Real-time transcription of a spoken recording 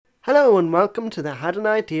Hello and welcome to the Had an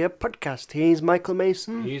Idea podcast. He's Michael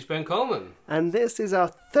Mason. He's Ben Coleman. And this is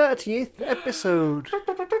our 30th episode.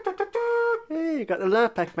 Hey, you got the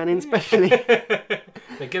Lurpak man in specially.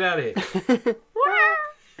 Now get out of here.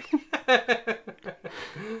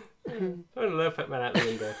 Throw the Lurpak man out the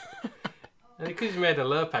window. And because he made a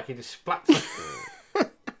Lurpak, he just splats.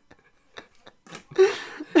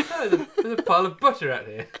 Oh, there's a pile of butter out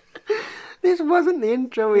here. This wasn't the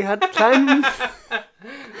intro we had planned.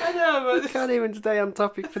 I know, but... We can't even stay on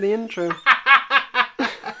topic for the intro.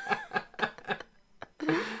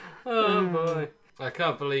 Oh boy. I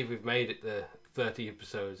can't believe we've made it the 30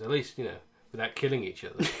 episodes, at least, without killing each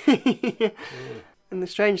other. Yeah. And the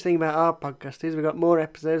strange thing about our podcast is we've got more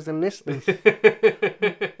episodes than listeners. We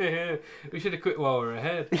should have quit while we're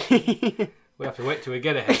ahead. We have to wait till we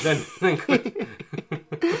get ahead, then quit.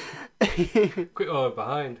 Quit while we're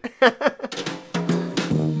behind.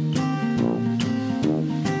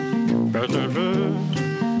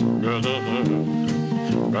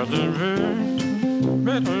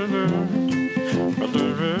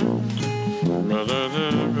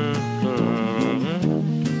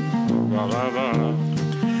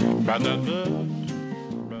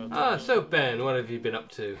 So Ben, what have you been up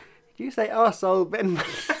to? Did you say arsehole, Ben?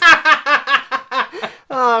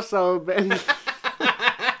 Arsehole, Ben.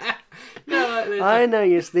 No, I know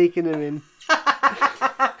you're sneaking them in.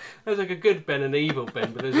 There's like a good Ben and an evil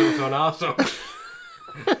Ben, but there's also an arsehole.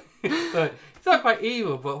 So, it's not quite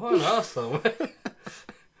evil, but what an arsehole.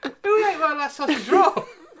 Who ate my last sausage roll?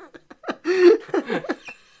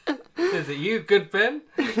 Is it you, good Ben?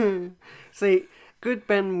 See, good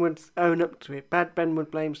Ben would own up to it. Bad Ben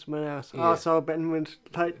would blame someone else. Yeah. Arsehole Ben would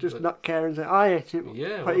not care and say, I ate it.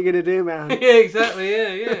 Yeah, What are you going to do about it? Yeah, exactly,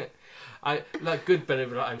 yeah. I like good Ben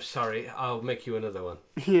would be like, I'm sorry, I'll make you another one.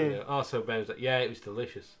 Yeah. Also Ben's like, yeah, it was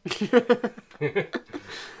delicious.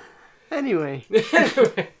 Anyway.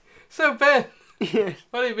 So Ben, Yes.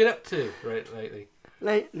 what have you been up to lately?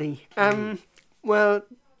 Lately. Well,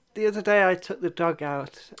 the other day I took the dog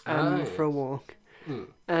out for a walk.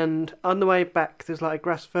 And on the way back, there's like a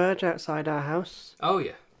grass verge outside our house. Oh,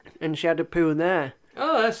 yeah. And she had a poo there.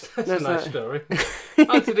 Oh, that's a nice like... story.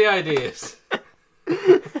 On to the ideas.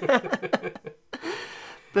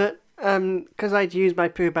 But because I'd used my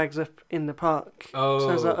poo bags up in the park, Oh. so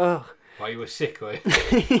I was like, oh. Why, you were sick, were you?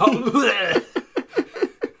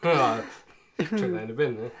 Oh, chuck that in the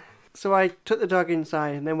bin there. So I took the dog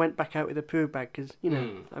inside and then went back out with a poo bag because,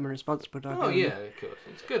 I'm a responsible dog Oh, owner. yeah, of course.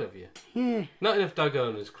 It's good of you. Yeah. Not enough dog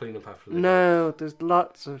owners clean up after them. No, there's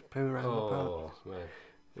lots of poo around the park. Oh, man.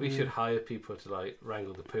 We should hire people to,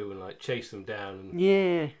 wrangle the poo and, chase them down and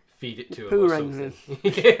Yeah. feed it to them Poo or wranglers.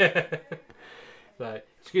 something. Yeah.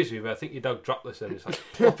 Excuse me, but I think your dog dropped this and it's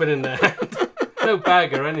plop it in there. No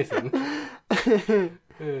bag or anything.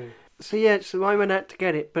 So I went out to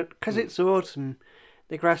get it, but because it's autumn,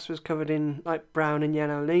 the grass was covered in brown and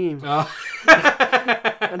yellow leaves. Oh.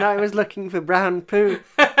 And I was looking for brown poo.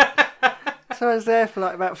 So I was there for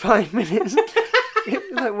about 5 minutes.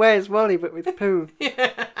 It was like, where's Wally, but with poo.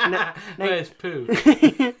 Yeah. Where's poo?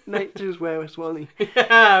 Nature's where's Wally.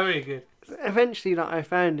 Yeah, very good. So eventually, I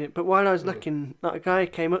found it, but while I was looking, a guy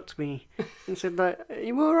came up to me and said, are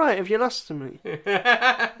you all right? Have you lost something?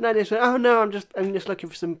 And I just went, oh no, I'm just looking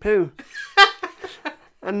for some poo.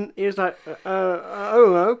 And he was like,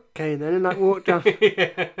 oh, okay then, and walked off.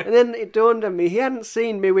 Yeah. And then it dawned on me, he hadn't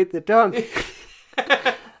seen me with the dog.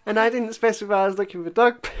 And I didn't specify I was looking for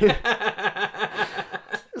dog poo.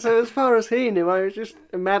 So as far as he knew, I was just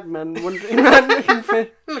a madman wandering around looking for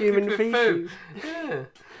human feces. Poo. Yeah.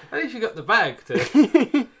 At least you got the bag to...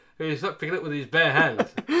 He's not picking it up with his bare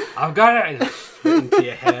hands. I've got it into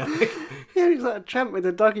your hair. Yeah, he's like a tramp with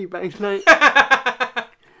a doggy bag.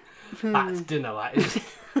 That's dinner, that is.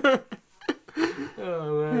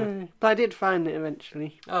 Oh, man. But I did find it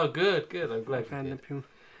eventually. Oh, good. I'm glad I found you the did. poo.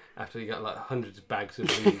 After you got hundreds of bags of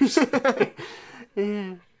leaves.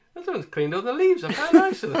 Yeah. Someone's cleaned all the leaves up. How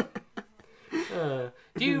nice of them.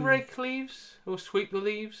 Do you rake leaves or sweep the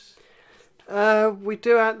leaves? We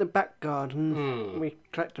do out the back garden. We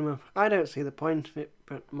collect them up. I don't see the point of it,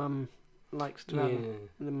 but Mum likes to have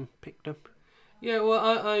them picked up. Yeah,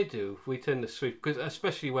 well, I do. We tend to sweep, because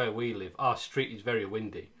especially where we live, our street is very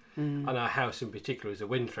windy, and our house in particular is a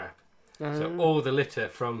wind trap. So all the litter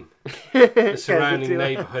from the surrounding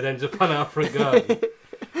neighbourhood ends up on our front garden.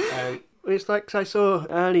 It's like, 'cause I saw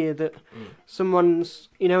earlier that someone's,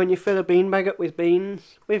 when you fill a beanbag up with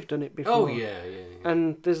beans, we've done it before. Oh, yeah.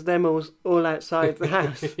 And there's them all outside the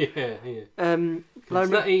house. Yeah. It's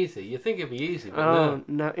not easy. You think it'd be easy, but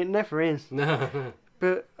no, it never is. No.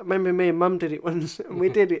 But I remember me and Mum did it once, and we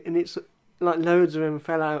did it, and it's like loads of them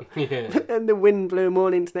fell out. Yeah. And the wind blew them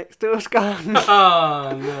all into next door's garden.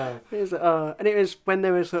 Oh, no. It was and it was when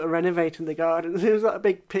they were sort of renovating the gardens. It was like a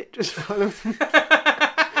big pit just full of them.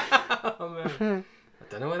 Oh, man. I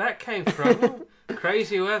don't know where that came from.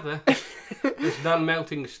 Crazy weather. This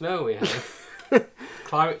non-melting snow we have.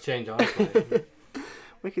 Climate change, I think.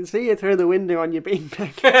 We can see you through the window on your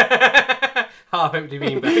beanbag. Half empty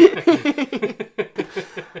beanbag.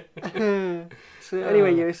 So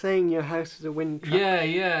anyway, you were saying your house is a wind trap.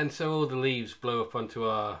 Yeah, and so all the leaves blow up onto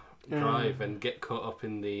our drive and get caught up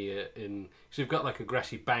in the so we've got like a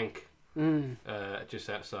grassy bank just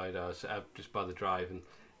outside ours, just by the drive, and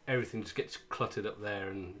everything just gets cluttered up there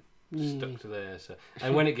and stuck to there. So,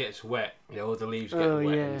 and when it gets wet, all the leaves get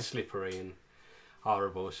wet and slippery and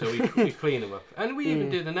horrible. So we clean them up, and we even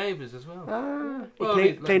do the neighbours as well.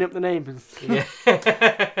 Clean up the neighbours. Yeah.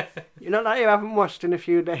 You're not like you haven't washed in a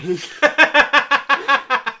few days.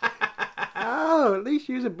 Oh, at least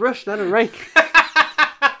use a brush, not a rake.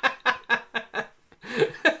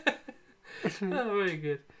 Oh, very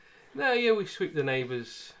good. No, yeah, we sweep the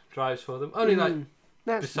neighbours' drives for them. Only like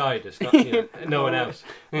beside us, not no one else.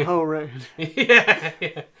 The whole road. Yeah.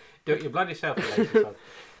 Do it your bloody self.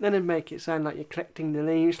 Then it'd make it sound like you're collecting the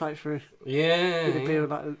leaves, like for it'd be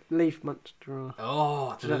like a leaf monster. Or...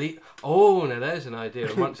 Oh, now there's an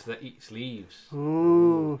idea. A monster that eats leaves.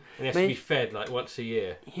 Ooh. And it has to be fed like once a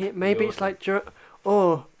year. Yeah, maybe it's like because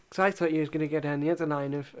I thought you was going to go down the other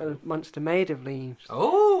line of a monster made of leaves.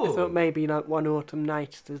 Oh. I thought maybe like one autumn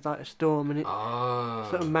night there's like a storm and it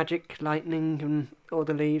sort of magic lightning and all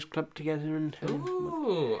the leaves clumped together and.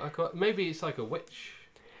 Maybe it's like a witch.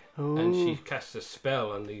 Ooh. And she casts a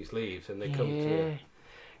spell on these leaves and they come to...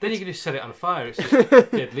 Then you can just set it on fire. It's just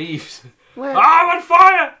dead leaves. Well, I'm on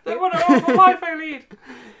fire! They want to open my lead!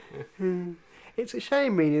 It's a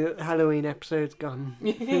shame really that the Halloween episode's gone.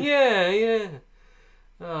 Yeah.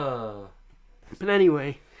 Oh. But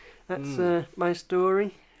anyway, that's my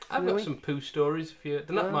story. I've got some poo stories if you...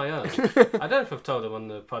 They're not my own. I don't know if I've told them on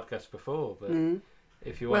the podcast before, but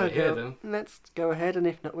if you want to hear them... Let's go ahead, and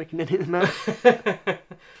if not, we can edit them out.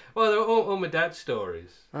 Well, they're all my dad's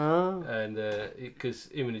stories. Oh. And because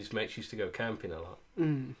him and his mates used to go camping a lot.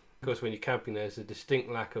 Of course, when you're camping, there's a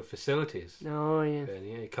distinct lack of facilities. Oh, yeah. And,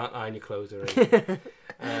 you can't iron your clothes or anything.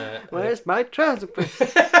 Where's my trouser press?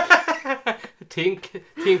 tea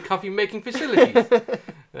and coffee making facilities.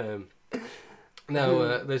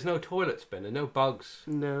 There's no toilets, Ben, and no bogs.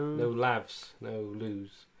 No lavs, no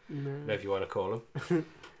loos, whatever you want to call them.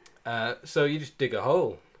 So you just dig a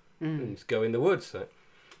hole and just go in the woods. So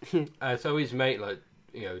his mate,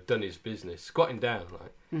 done his business, squatting down,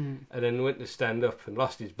 and then went to stand up and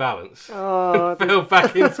lost his balance. Oh, fell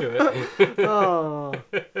back into it. Oh,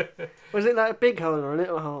 was it like a big hole or a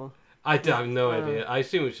little hole? I have no idea. I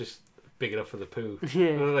assume it was just big enough for the poo.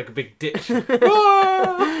 Yeah, like a big ditch.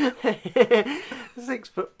 6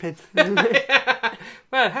 foot pin.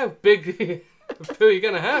 Man, how big a poo are you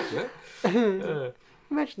gonna have, man?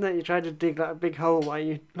 Imagine that you try to dig like a big hole while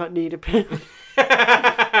you need a pin.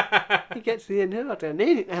 You get to the end. I don't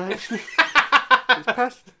need it now. Actually, it's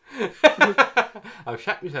past. I've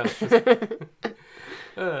shat myself. There's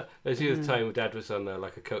the other time Dad was on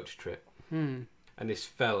like a coach trip, and this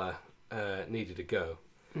fella needed to go.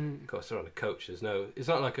 Of course, they're on a coach. It's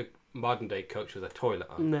not like a modern day coach with a toilet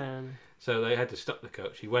on. No. So they had to stop the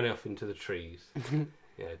coach. He went off into the trees.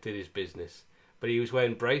 Did his business, but he was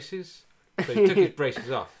wearing braces. So he took his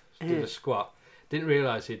braces off, did a squat, didn't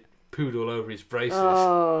realise he'd pooed all over his braces.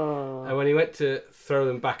 Oh. And when he went to throw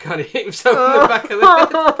them back on, he hit himself in the back of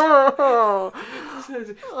the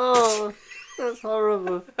head. Oh, that's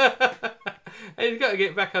horrible. And he's got to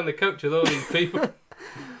get back on the coach with all these people.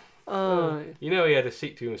 Oh. He had a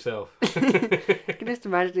seat to himself. I can just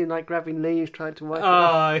imagine him grabbing leaves trying to wipe it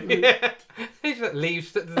off. Yeah. He's got leaves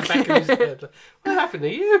stuck to the back of his head. What happened to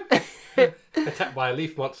you? Attacked by a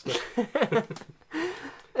leaf monster.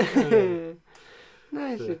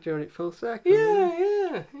 Nice, you're doing it full circle.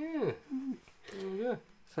 Yeah.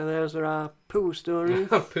 So those are our poo stories.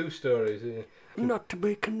 Poo stories, yeah. Not to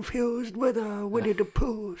be confused with our Winnie the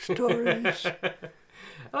Pooh stories.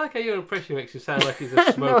 I like how your impression makes you sound like he's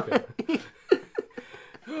a smoker.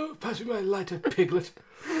 Oh, pass me my lighter, piglet.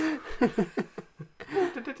 You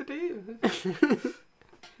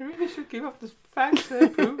really should give up this fact there,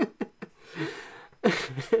 Pooh.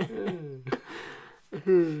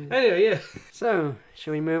 Anyway, yeah. So,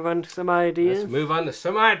 shall we move on to some ideas? Let's move on to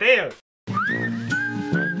some ideas.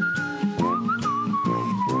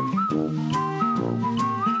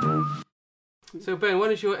 So, Ben,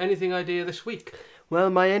 what is your anything idea this week? Well,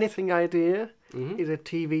 my anything idea is a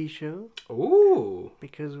TV show. Ooh.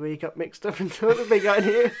 Because we got mixed up into the big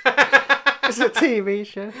idea. It's a TV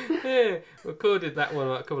show. Yeah, recorded that one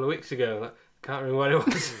like a couple of weeks ago. Can't remember what it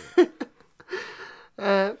was.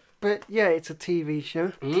 But yeah, it's a TV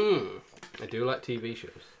show. I do like TV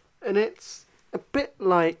shows. And it's a bit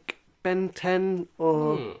like Ben 10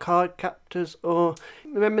 or Card Captors, or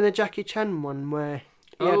remember the Jackie Chan one where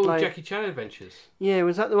he had like... Jackie Chan Adventures. Yeah,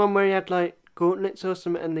 was that the one where he had like gauntlets or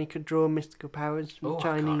something and they could draw mystical powers from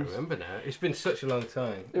Chinese? I can't remember now. It's been such a long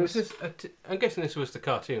time. I'm guessing this was the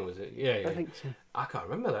cartoon, was it? Yeah. I think so. I can't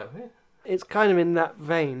remember that. Yeah. It's kind of in that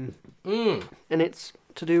vein. And it's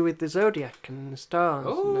to do with the zodiac and the stars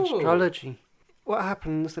and astrology. What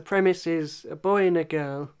happens, the premise is a boy and a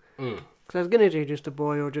girl. Because I was going to do just a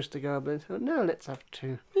boy or just a girl, but I thought, no, let's have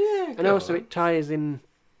two. Yeah, and also it ties in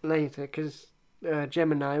later, because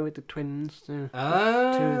Gemini with the twins. So two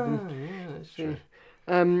of them. Yeah, that's true.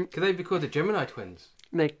 Could they be called the Gemini twins?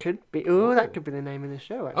 They could be. Oh, that could be the name of the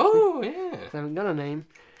show, actually. Oh, yeah. They haven't got a name.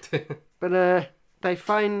 But they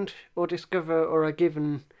find or discover or are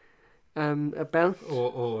given a belt.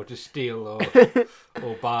 Or just steal or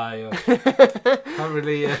buy. Or can't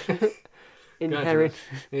really... inherit.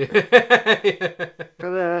 Yeah.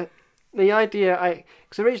 But the idea,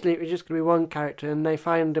 because originally it was just going to be one character, and they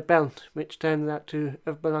find a belt which turns out to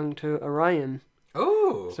have belonged to Orion.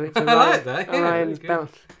 Oh, so it's I like that. Orion's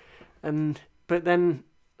belt, but then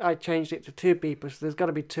I changed it to two people, so there's got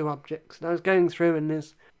to be two objects. And I was going through, and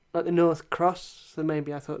there's like the North Cross, so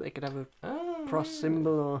maybe I thought they could have a cross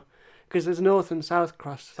symbol, or because there's North and South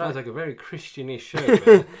Cross. Sounds like a very Christianish show.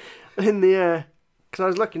 In the because I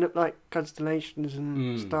was looking up like constellations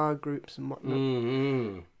and star groups and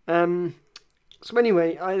whatnot. So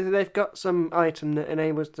anyway, either they've got some item that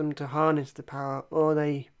enables them to harness the power, or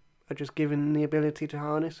they are just given the ability to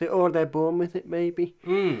harness it, or they're born with it, maybe.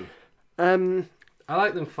 I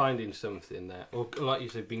like them finding something there, or like you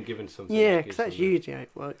said, being given something. Yeah, because that's usually how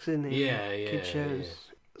it works, isn't it? Yeah. Kid shows. Yeah.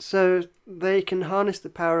 So they can harness the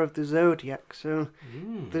power of the zodiac. So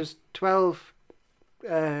there's 12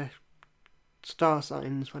 star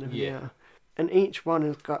signs, whatever they are, and each one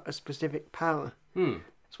has got a specific power.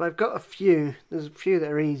 So I've got a few. There's a few that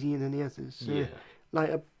are easier than the others. So like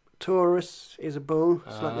a Taurus is a bull.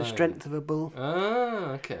 It's like the strength of a bull.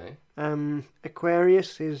 Okay.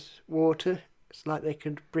 Aquarius is water. It's like they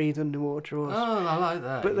could breathe underwater. Or I like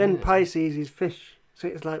that. But then Pisces is fish. So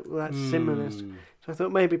it's like, well, that's similar. So I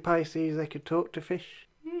thought maybe Pisces, they could talk to fish.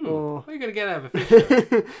 Or... What are you going to get out of a fish?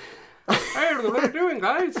 Hey, what are you doing,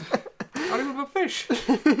 guys? Are you a fish? Tell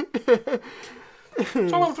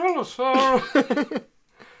us.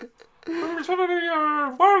 Some of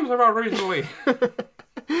the worms about recently.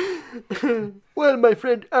 Well, my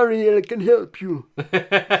friend Ariel can help you.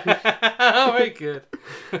 Very good.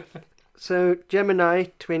 So, Gemini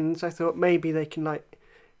twins, I thought maybe they can, like,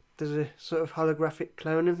 there's a sort of holographic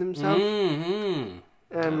clone of themselves.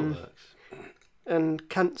 That works. And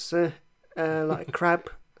Cancer, like a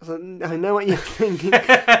crab. So I know what you're thinking.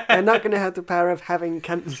 They're not going to have the power of having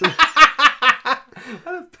cancer.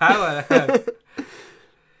 What a power!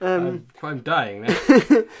 I'm dying now.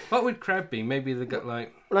 What would crab be? Maybe they got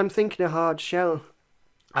like... Well, I'm thinking a hard shell.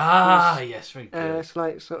 Yes, very good. It's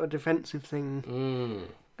like sort of defensive thing.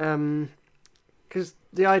 Because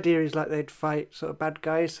the idea is like they'd fight sort of bad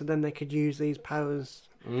guys, so then they could use these powers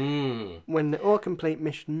when they're all complete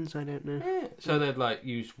missions. I don't know. Yeah. So they'd like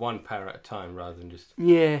use one power at a time rather than just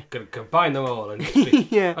combine them all and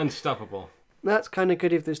just be unstoppable. That's kind of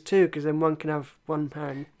good if there's two, because then one can have one power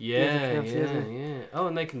and the other can have the other. Yeah. Oh,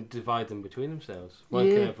 and they can divide them between themselves. One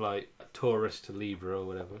can have like a Taurus to Libra or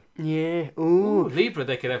whatever. Yeah. Ooh, Libra,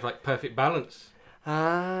 they could have like perfect balance.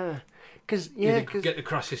 Because get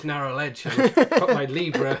across this narrow ledge and put my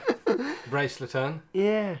Libra bracelet on.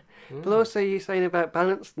 Yeah. But also you're saying about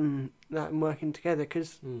balance and that and working together,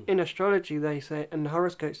 because in astrology they say, and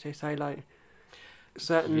horoscopes they say like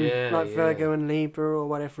certain Virgo and Libra or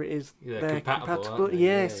whatever it is, they're compatible.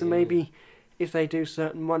 So maybe if they do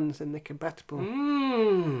certain ones, then they're compatible.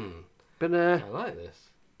 But I like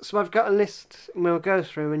this. So I've got a list, and we'll go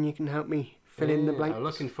through, and you can help me fill in the blanks. I'm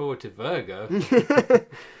looking forward to Virgo.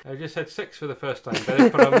 I just had sex for the first time, but I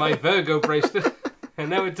put on my Virgo bracelet, and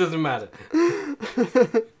now it doesn't matter.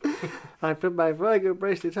 I put my Virgo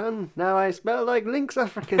bracelet on, now I smell like Lynx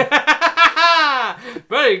African.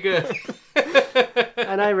 Very good.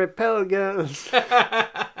 And I repel girls.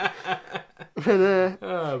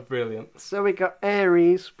 But, brilliant. So we got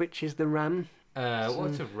Aries, which is the ram.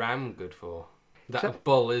 What's a ram good for? That a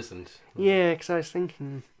bull isn't. Yeah, because I was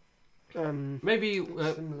thinking... maybe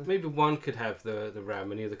one could have the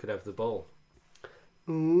ram and the other could have the bull.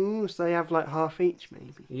 Ooh, so they have like half each,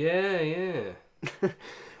 maybe. Yeah.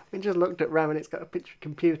 We just looked at RAM and it's got a picture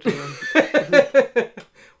computer on.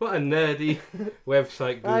 What a nerdy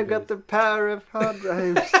website Google I've got the power of hard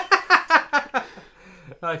drives.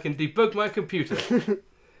 I can debug my computer.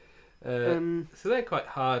 So they're quite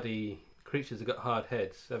hardy creatures. They've got hard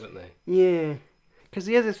heads, haven't they? Yeah. Because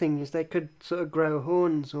the other thing is they could sort of grow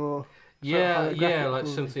horns or... Yeah, like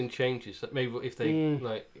horns. something changes. Like maybe if they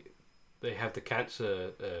they have the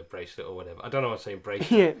cancer bracelet or whatever. I don't know what I'm saying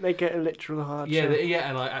bracelet. Yeah, they get a literal hard shell.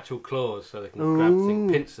 And like actual claws so they can grab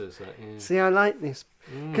things, pincers. Like, yeah. See, I like this.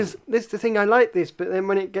 Because this is the thing, I like this, but then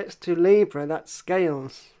when it gets to Libra, that's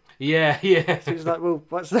scales. Yeah. So it's like, well,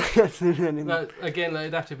 what's that? Again,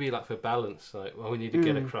 it'd have to be like for balance. Like, well, we need to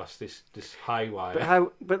get across this high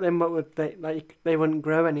wire. But then what would they, like, they wouldn't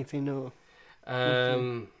grow anything or...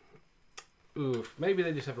 Maybe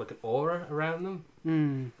they just have like an aura around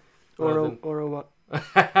them. Or a what?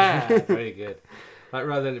 Very good. Like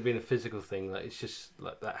rather than it being a physical thing, like it's just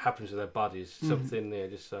like that happens with their bodies. Something there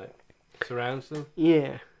just like surrounds them.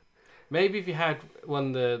 Yeah. Maybe if you had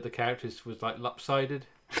one of the characters was like lopsided.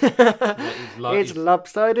 It's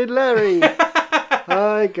lopsided Larry.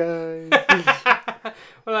 Hi guys.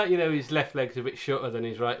 Well, like, his left leg's a bit shorter than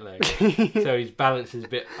his right leg, so his balance is a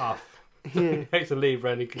bit off. Yeah. Takes a lever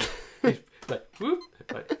and he's like whoop,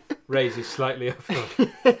 like raises slightly up.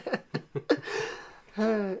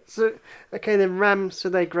 So okay, then rams, so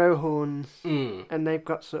they grow horns, and they've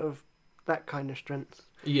got sort of that kind of strength.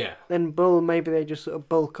 Yeah. Then bull, maybe they just sort of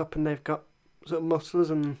bulk up and they've got sort of muscles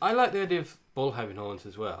and. I like the idea of bull having horns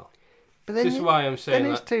as well. But then this is why I'm saying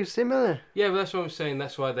then it's too similar. Yeah, but that's what I'm saying.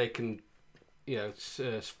 That's why they can,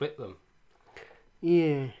 split them.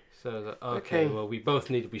 Yeah. So that, okay, well, we both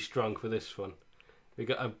need to be strong for this one. We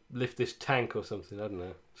got to lift this tank or something. I don't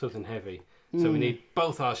know, something heavy. So we need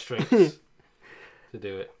both our strengths to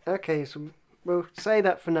do it. Okay, so we'll say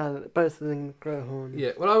that for now, that both of them grow horns.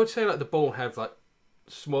 Yeah, well, I would say like the bull have like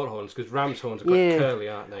small horns because ram's horns are quite curly,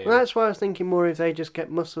 aren't they? Well, that's why I was thinking more if they just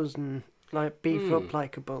get muscles and like beef up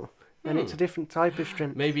like a bull. And it's a different type of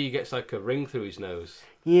strength. Maybe he gets like a ring through his nose.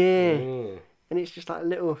 Yeah. And it's just like a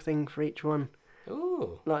little thing for each one.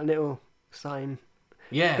 Oh. Like a little sign.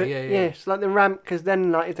 Yeah. Yeah, it's like the ram, because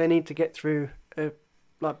then like if they need to get through a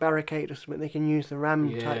like barricade or something, they can use the ram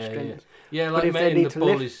type strength. Yeah, like if they need the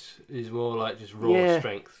bull is more like just raw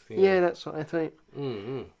strength. Yeah, that's what I think.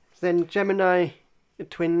 Then Gemini are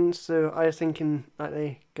twins, so I was thinking like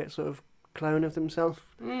they get sort of clone of themselves.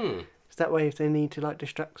 So that way if they need to like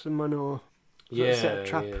distract someone or set a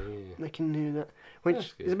trap, they can do that.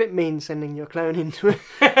 Which is a bit mean, sending your clone into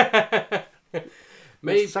it.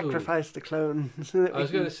 Maybe sacrifice the clone. So that I was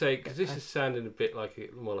going to say, because this is sounding a bit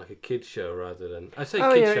like more like a kid show rather than... I say show,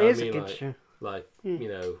 I mean like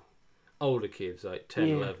older kids, like 10,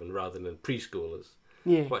 11, rather than preschoolers.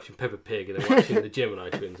 Yeah. Watching Peppa Pig and then watching the Gemini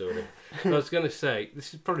Twins or whatever. So I was going to say,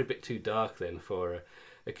 this is probably a bit too dark then for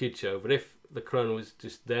a kid show, but if the clone was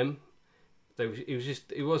just them,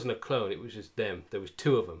 it wasn't a clone, it was just them. There was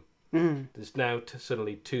two of them. There's now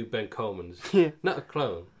suddenly two Ben Colemans. Not a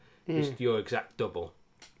clone, just your exact double.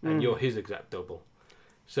 And you're his exact double.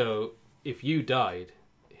 So if you died,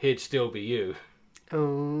 he'd still be you.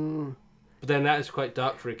 Oh. But then that is quite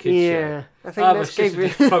dark for a kid's show. I think my sister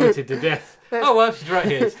just plummeted to death. Oh well, she's right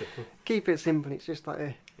here. Keep it simple, it's just like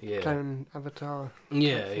a clone avatar.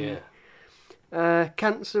 Yeah.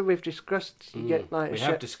 Cancer we've discussed. You get like we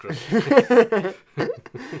have discussed.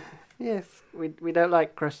 Yes, we don't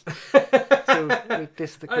like crust. So we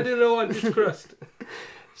diss the crust. I don't know what is crust.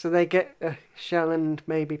 So they get a shell and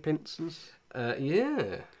maybe pincers.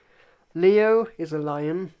 Yeah. Leo is a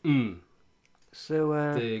lion. So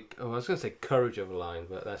I was going to say courage of a lion,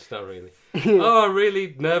 but that's not really. Oh, I'm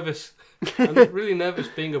really nervous. I'm really nervous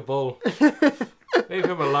being a bull. Maybe if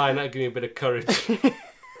I'm a lion, that'd give me a bit of courage.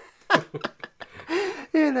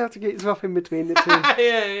 Yeah, they have to get swapping between the two.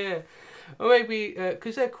 Yeah. Or maybe,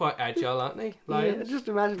 because they're quite agile, aren't they? Lions? Yeah, just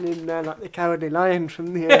imagining like the cowardly lion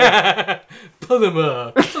from the... Pull them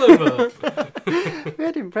up.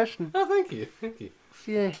 Weird impression. Oh, thank you.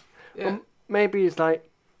 Yeah. Or maybe it's like...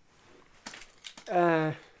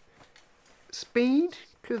 speed?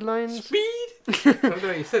 Because lions... Speed? I don't know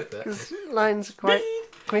how you said that. Because lions are quite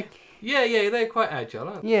quick. Yeah, they're quite agile,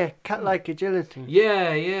 aren't they? Yeah, cat-like agility.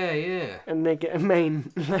 Yeah. And they get a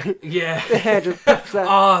mane. Yeah. The hair just puffs out.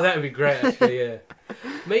 Oh, that would be great, actually, yeah.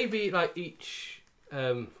 Maybe, like, each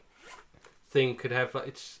thing could have, like,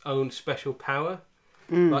 its own special power.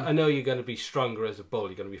 Like, I know you're going to be stronger as a bull,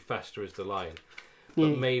 you're going to be faster as the lion.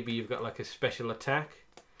 But maybe you've got, like, a special attack.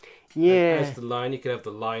 Yeah. And as the lion, you could have the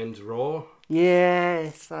lion's roar.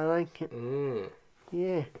 Yes, I like it.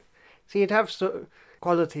 Yeah. So you'd have sort of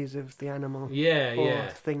qualities of the animal. Yeah, or yeah.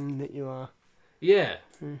 thing that you are. Yeah.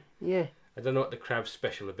 Yeah. I don't know what the crab's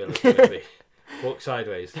special ability would be. Walk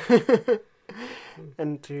sideways.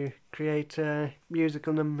 And to create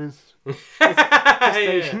musical numbers. Yeah.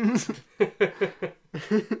 Stations.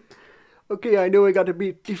 Okay, I know I got to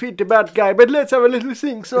defeat the bad guy, but let's have a little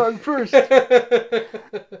sing song first.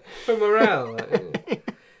 For morale. Yeah.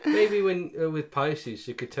 Maybe when with Pisces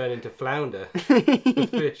you could turn into flounder, the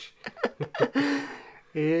fish.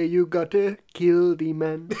 Yeah, you gotta kill the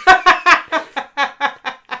man.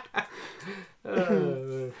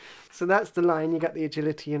 So that's the lion. You got the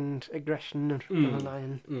agility and aggression of a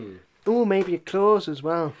lion. Oh, maybe claws as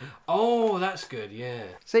well. Oh, that's good, yeah.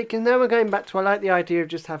 See, because now we're going back to, I like the idea of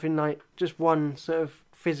just having like just one sort of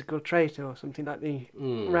physical trait or something, like the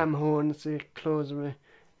ram horns, the claws of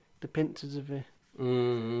the pincers of a...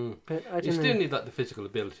 But I don't you know. still need like the physical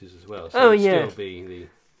abilities as well. So still be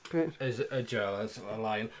as agile as a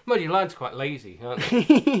lion. Mind you, lions quite lazy, aren't they?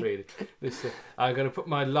 Really. I'm going to put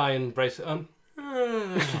my lion bracelet on.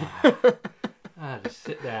 Just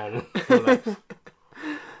sit down and relax.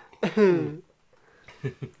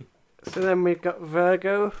 So then we've got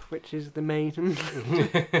Virgo, which is the maiden.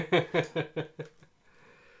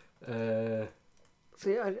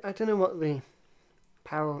 See, I don't know what the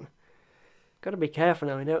power... Got to be careful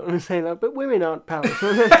now, I don't want to say that, but women aren't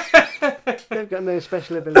powerful. They've got no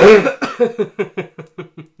special ability.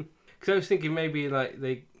 Because I was thinking maybe like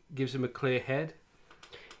they gives them a clear head,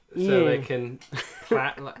 so they can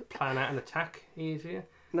plan out an attack easier.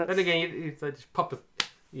 Then again, they just pop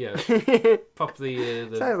pop the.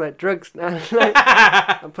 Sounds like drugs now. Like,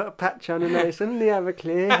 I put a patch on and I suddenly have a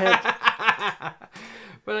clear head.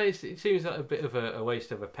 But it seems like a bit of a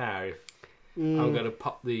waste of a power if I'm going to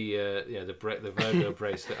pop the Virgo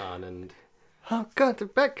bracelet on and. Oh God, the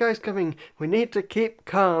bad guy's coming. We need to keep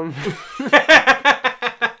calm.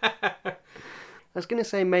 I was going to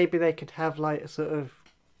say maybe they could have like a sort of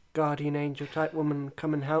guardian angel type woman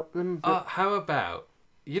come and help them. How about,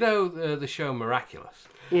 the show Miraculous?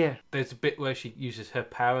 Yeah. There's a bit where she uses her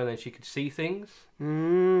power and then she could see things.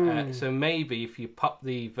 So maybe if you pop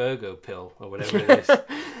the Virgo pill or whatever it is,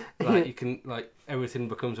 you can everything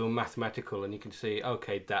becomes all mathematical and you can see,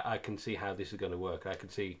 okay, that I can see how this is going to work. I can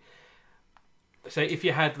see. Say if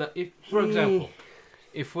you had, for example,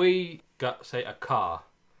 if we got say a car.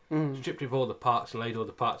 Stripped of all the parts and laid all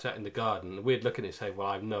the parts out in the garden, we'd look at it and say, well,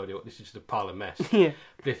 I have no idea what this is, just a pile of mess. Yeah.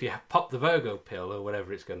 But if you pop the Virgo pill or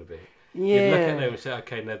whatever it's going to be, you'd look at them and say,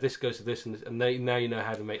 okay, now this goes to this and this, and now you know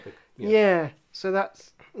how to make the... Yeah, so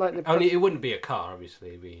that's like the... Only it wouldn't be a car, obviously,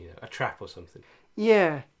 it'd be a trap or something.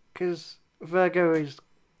 Yeah, because Virgo is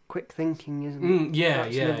quick thinking, isn't it?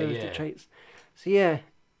 That's another of the traits. So yeah,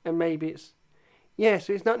 and maybe it's... Yeah,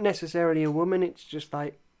 so it's not necessarily a woman, it's just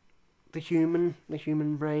like the human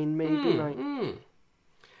brain, maybe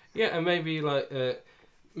Yeah, and maybe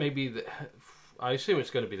I assume it's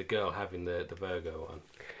going to be the girl having the Virgo on,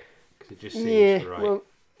 because it just seems right. Well,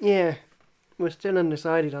 yeah, we're still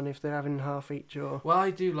undecided on if they're having half each or. Well,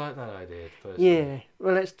 I do like that idea personally. Yeah,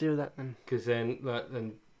 well, let's do that then. Because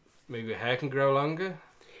then maybe her hair can grow longer.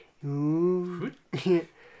 Ooh. Yeah.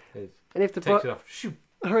 And if the takes it off. Shoo.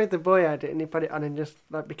 Or if the boy had it and he put it on and just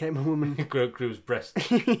became a woman. grew his breast.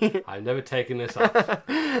 I've never taken this off.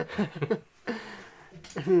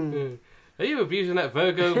 Are you abusing that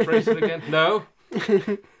Virgo bracelet again? No.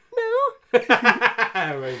 No.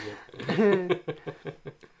 Very good.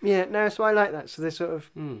 Yeah, no, so I like that. So they sort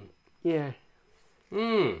of, yeah.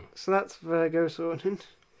 So that's Virgo sorted.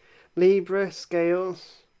 Libra,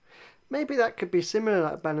 scales. Maybe that could be similar,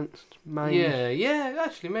 like a balanced mind. Yeah,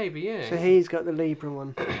 actually, maybe, yeah. So he's got the Libra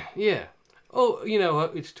one. Yeah. Oh,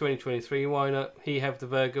 it's 2023, why not he have the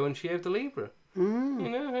Virgo and she have the Libra? Hey,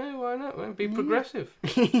 why not, man? Be progressive,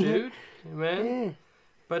 dude, man,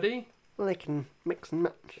 buddy. Well, they can mix and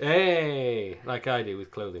match. Hey, like I do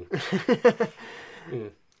with clothing.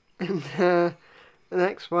 And the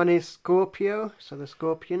next one is Scorpio, so the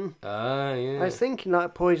scorpion. Yeah. I was thinking like a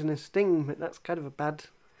poisonous sting, but that's kind of a bad...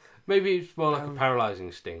 Maybe it's more like a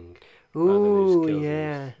paralysing sting. Ooh,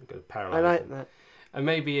 yeah. I like that. And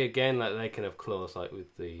maybe again, like they can have claws, like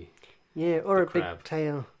with the or a crab. Big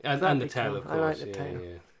tail. And the tail, of course. I like the tail.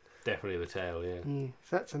 Yeah. Definitely the tail, yeah.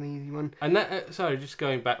 So that's an easy one. And that, sorry, just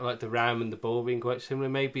going back, like the ram and the bull being quite similar.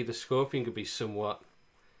 Maybe the scorpion could be somewhat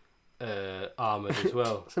armoured as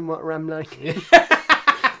well. Somewhat ram-like.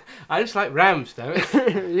 I just like rams, don't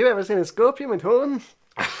it? You ever seen a scorpion with horns?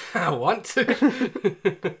 I want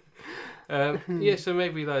to. So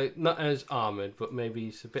maybe like not as armoured, but maybe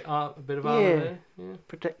it's a bit of armour there. Yeah,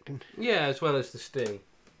 protecting. Yeah, as well as the sting.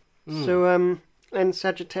 So And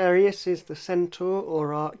Sagittarius is the centaur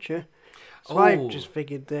or archer. So I just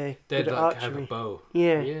figured they're good at like archery. have a bow.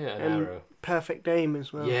 Yeah. An arrow. Perfect aim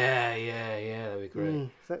as well. Yeah, that'd be great.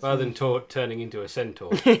 Rather than turning into a centaur.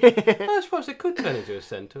 I suppose they could turn into a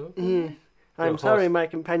centaur. Yeah. I'm sorry, my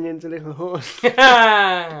companion's a little horse.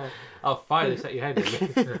 I'll fire this at your head.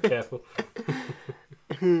 Be careful.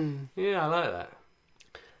 Yeah, I like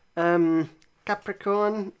that.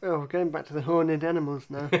 Capricorn. Oh, going back to the horned animals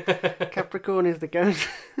now. Capricorn is the goat.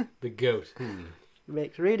 The goat.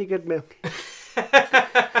 Makes really good milk.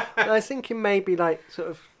 I was thinking maybe like sort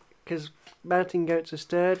of because mountain goats are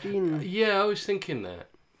sturdy. And... Yeah, I was thinking that.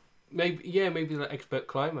 Maybe like expert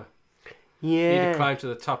climber. Yeah. You need to climb to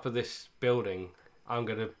the top of this building. I'm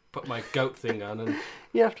going to put my goat thing on and...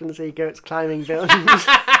 You often see goats climbing buildings.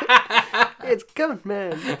 It's Goat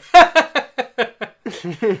Man.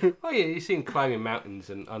 Oh yeah, you've seen climbing mountains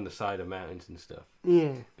and on the side of mountains and stuff.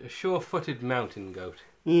 Yeah. A sure-footed mountain goat.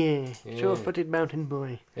 Yeah. Sure-footed mountain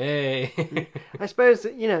boy. Hey. I suppose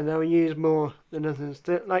that, they'll use more than others.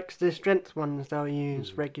 Like the strength ones they'll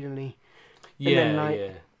use regularly.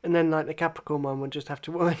 And then, like, the Capricorn one would just have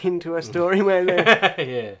to work into a story where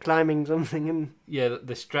they're climbing something and... Yeah,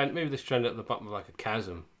 the strand at the bottom of, like, a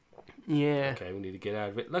chasm. Yeah. Okay, we need to get out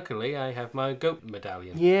of it. Luckily, I have my goat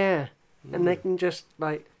medallion. Yeah. And they can just,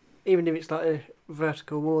 like, even if it's, like, a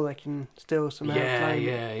vertical wall, they can still somehow climb.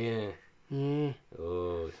 Yeah.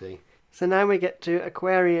 Oh, see. So now we get to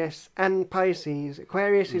Aquarius and Pisces.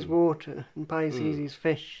 Aquarius is water and Pisces is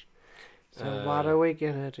fish. So what are we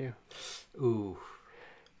going to do? Ooh.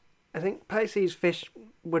 I think Pisces fish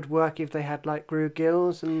would work if they had like grew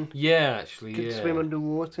gills and could swim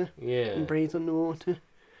underwater and breathe underwater.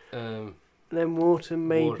 Then water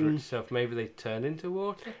maybe. Water itself, maybe they turn into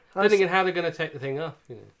water. I'm thinking how they're going to take the thing off.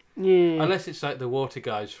 Yeah. Unless it's like the water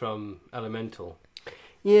guys from Elemental.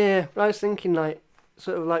 Yeah, I was thinking like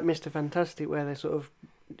sort of like Mr. Fantastic, where they sort of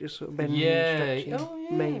just sort of bend and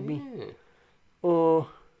stretching. Maybe. Yeah. Or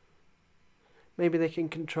maybe they can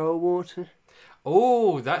control water.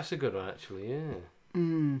 Oh, that's a good one, actually, yeah.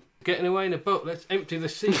 Getting away in a boat, let's empty the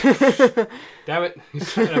sea. Damn it,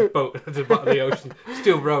 he's in a boat at the bottom of the ocean,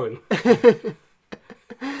 still rowing.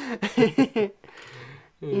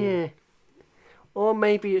 Yeah. Or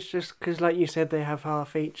maybe it's just because, like you said, they have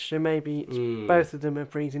half each, so maybe it's both of them are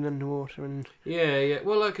breathing underwater. And Yeah.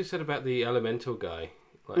 Well, like I said about the elemental guy,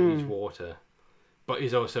 like he's water, but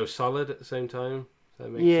he's also solid at the same time. Does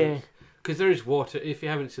that make sense? Because there is water, if you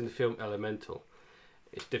haven't seen the film Elemental,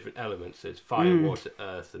 it's different elements. There's fire, water,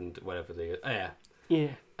 earth, and whatever the air. Yeah.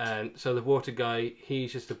 And so the water guy,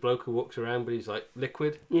 he's just a bloke who walks around, but he's like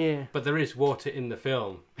liquid. Yeah. But there is water in the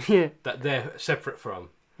film. Yeah. That they're separate from.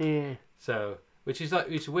 Yeah. So, which is like,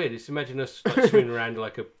 it's weird. It's imagine us like swimming around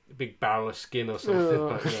like a big barrel of skin or something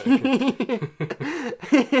like that.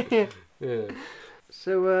 Yeah.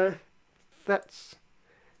 So, that's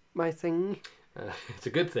my thing. It's a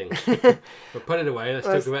good thing. But put it away. Let's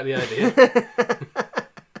talk about the idea.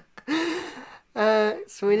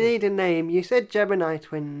 So we need a name. You said Gemini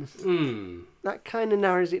twins. That kind of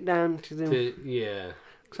narrows it down to them.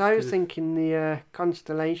 Because I was thinking the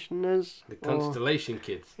Constellationers. The Constellation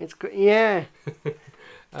Kids. It's good. Yeah.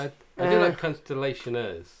 I do like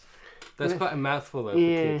Constellationers. That's quite a mouthful though for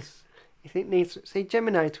kids. You think see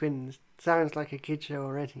Gemini twins sounds like a kid show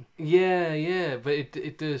already. Yeah, but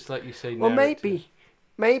it does, like you say. Well, maybe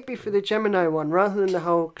for the Gemini one, rather than the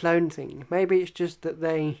whole clone thing, maybe it's just that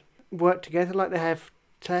they work together, like they have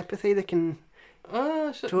telepathy. They can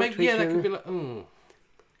talk to each other. That could be like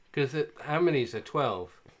because how many is there?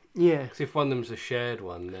 12. Yeah. Because if one of them's a shared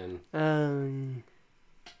one, then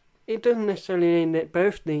it doesn't necessarily mean that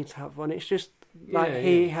both need to have one. It's just like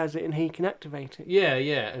he has it and he can activate it. Yeah,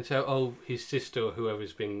 and so his sister or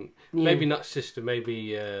whoever's been maybe not sister,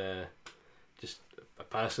 maybe just a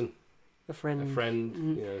person, a friend,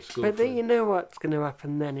 school. But then you know what's going to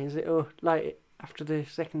happen then? Is it like after the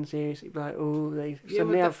second series, it'd be like they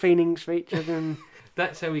suddenly have feelings for each other and.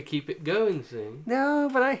 That's how we keep it going, see? No,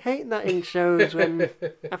 but I hate that in shows when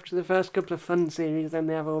after the first couple of fun series, then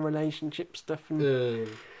they have all relationship stuff and.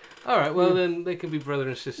 All right, well then they can be brother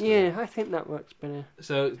and sister. Yeah, I think that works better.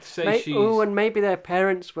 So she's... Oh, and maybe their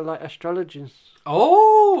parents were like astrologers.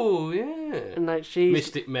 Oh, yeah. And like she's...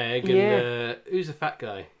 Mystic Meg and who's the fat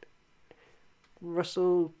guy?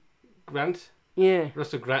 Russell... Grant? Yeah.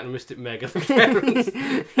 Russell Grant and Mystic Meg are the parents.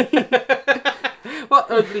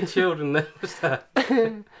 What ugly children there was that?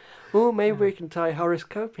 Oh, maybe we can tie Horace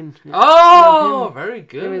Cope in. Oh, very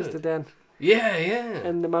good. Who is the dad? Yeah.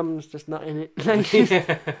 And the mum's just not in it.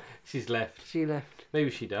 She's left. She left.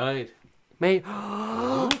 Maybe she died. Maybe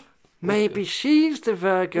she's the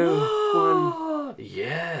Virgo one.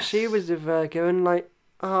 Yes. She was a Virgo, and like,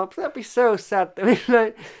 oh, that'd be so sad. I mean,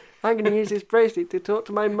 like, I'm going to use this bracelet to talk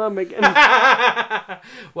to my mum again.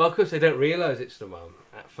 Well, of course, they don't realise it's the mum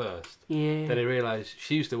at first. Yeah. Then they realise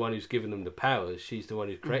she's the one who's given them the powers. She's the one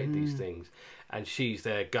who's created these things. And she's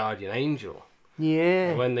their guardian angel. Yeah.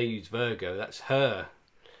 And when they use Virgo, that's her.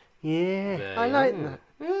 Yeah. There, I like yeah. that.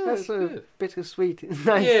 Yeah, That's sort good. of bittersweet. It's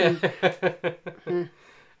nice. Yeah. Yeah.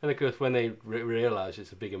 And of course, when they realise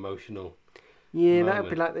it's a big emotional Yeah, that moment.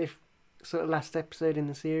 would be like the sort of last episode in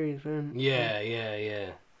the series, wouldn't it?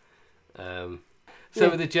 Yeah. So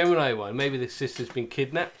with the Gemini one, maybe the sister's been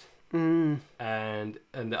kidnapped, and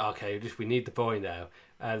okay, we need the boy now,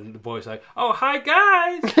 and the boy's like, "Oh, hi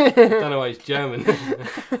guys!" Don't know why he's German.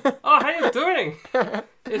 "Oh, how you doing?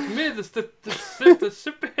 It's me, the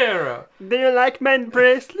superhero. Do you like men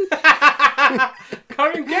bracelets?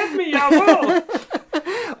 Come and get me, jawohl!"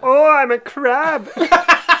 Oh, I'm a crab.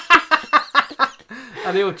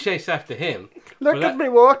 And they all chase after him. Look at me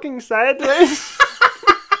walking sideways.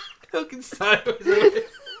 Looking sideways.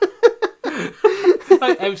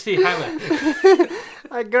 Like MC Hammer.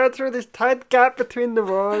 I go through this tight gap between the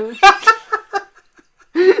walls.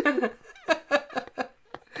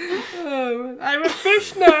 Oh, I'm a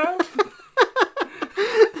fish now.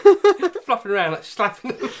 Flopping around like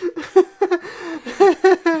slapping them.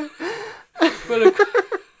 But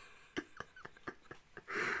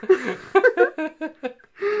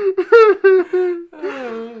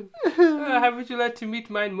how would you like to meet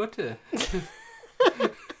my mother?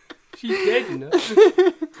 She's dead, you know.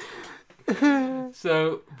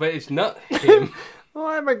 So, but it's not him. Oh,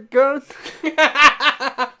 I'm a goat.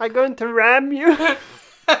 I'm going to ram you.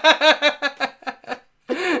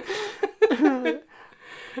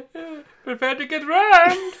 Prepare to get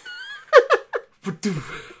rammed.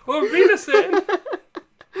 Or Wiedersehen.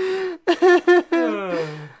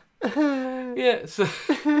 Yeah, so...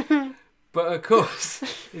 But of course,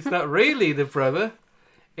 it's not really the brother.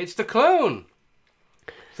 It's the clone.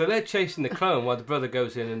 So they're chasing the clone while the brother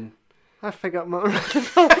goes in and... I forgot more.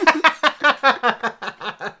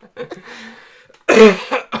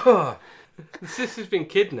 The sister's been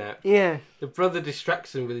kidnapped. Yeah. The brother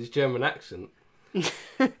distracts him with his German accent.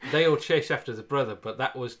 They all chase after the brother, but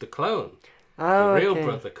that was the clone. Oh, The real okay.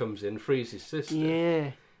 brother comes in, frees his sister.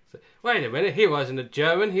 Yeah. So, wait a minute, he wasn't a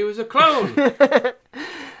German, he was a clone.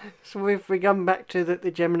 So if we gone back to that the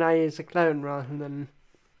Gemini is a clone rather than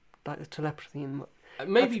like the telepathy and what.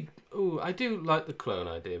 Maybe. I do like the clone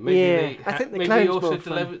idea. Maybe Yeah, I think the maybe clone's also more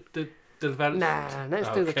fun. develop. Nah, let's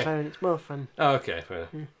do the clone. It's more fun. Oh, okay, fair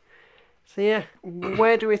enough. Yeah. So yeah,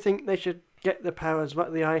 where do we think they should get the powers? What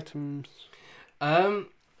are the items? I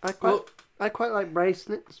quite like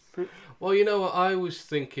bracelets. But... Well, you know what I was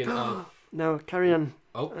thinking of. No, carry on.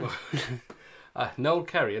 Oh, Noel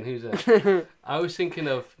Carrion, who's that? I was thinking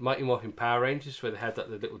of Mighty Morphin Power Rangers, where they had that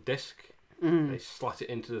the little disc. They slot it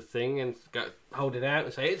into the thing and hold it out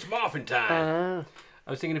and say, "It's morphin time." I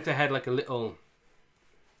was thinking if they had like a little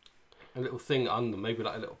thing on them, maybe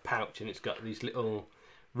like a little pouch, and it's got these little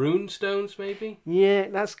rune stones, maybe. Yeah,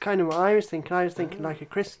 that's kind of what I was thinking. I was thinking like a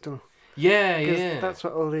crystal. Yeah, Because yeah. that's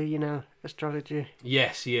what all the astrology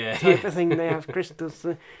Yes, yeah. type of thing. They have crystals.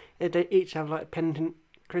 So they each have like a pendant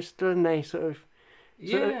crystal, and they sort of.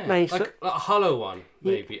 Yeah, like a hollow one,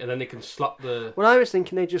 maybe, and then they can slot the... Well, I was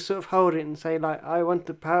thinking they just sort of hold it and say, like, I want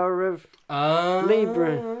the power of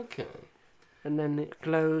Libra. Okay. And then it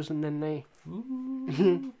glows, and then they...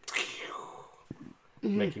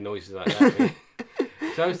 Making noises like that.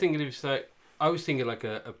 So I was thinking like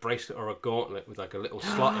a bracelet or a gauntlet with like a little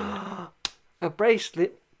slot in it. A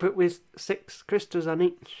bracelet, but with 6 crystals on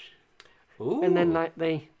each. Ooh. And then, like,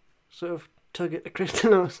 they sort of tug at the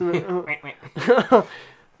crystal or something.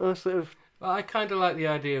 Or sort of... Well, I kind of like the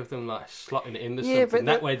idea of them like slotting it into Yeah, something.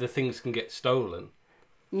 but That way the things can get stolen.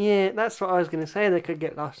 Yeah, that's what I was going to say. They could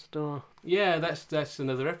get lost or... Yeah, that's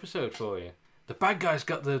another episode for you. The bad guy's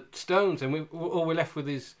got the stones, and all we're left with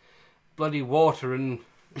is bloody water and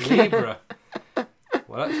Libra.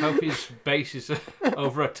 Well, let's hope his base is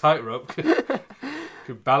over a tightrope.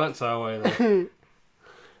 Could balance our way there.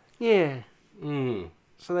 Yeah.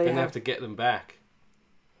 So they have to get them back.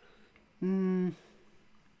 I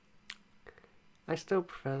still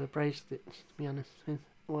prefer the bracelets, to be honest, with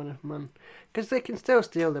one of them. Because they can still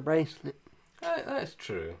steal the bracelet. That's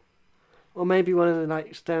true. Or maybe one of the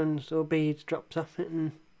like stones or beads drops off it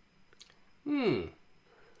and...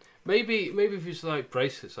 Maybe if it's like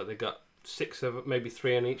bracelets, like they got 6 of it, maybe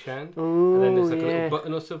 3 on each hand. Oh, and then there's like a little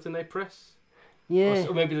button or something they press. Yeah.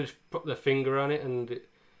 Or maybe they just put their finger on it and...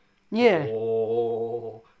 Yeah.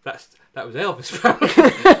 Oh, that was Elvis.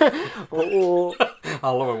 Oh. I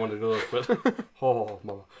love one of those, but oh,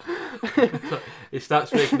 mama. He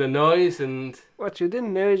starts making a noise and. What you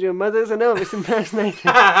didn't know is your mother's an Elvis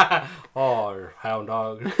impersonator. Oh, hound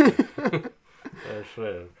dog. That's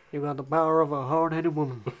right. You got the power of a hard-headed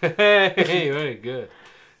woman. Hey, very good.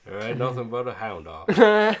 There ain't nothing but a hound dog.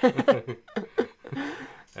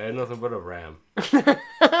 Ain't nothing but a ram.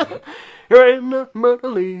 There ain't nothing but a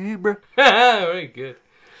Libra. Very good.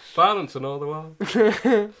 Balancing all the while.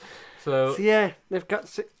 So yeah, they've got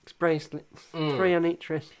 6 bracelets, 3 on each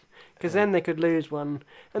wrist. Because then they could lose one.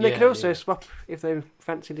 And they could also swap if they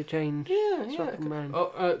fancied a change. Swap them around.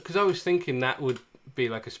 Because I was thinking that would be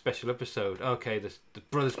like a special episode. Okay, the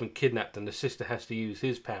brother's been kidnapped and the sister has to use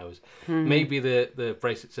his powers. Maybe the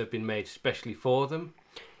bracelets have been made specially for them.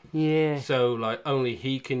 Yeah. So like only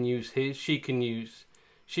he can use his. She can use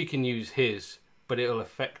his, but it'll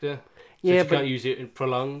affect her. So she can't use it in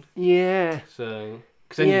prolonged. Yeah. So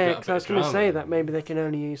because I was going to say that maybe they can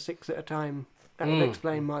only use 6 at a time. That would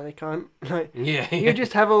explain why they can't. Like, you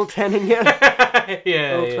just have all 10 and get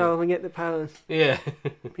all 12 and get the powers. Yeah.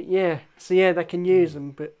 But so they can use them,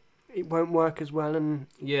 but it won't work as well, and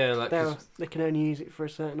they can only use it for a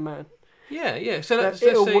certain amount. So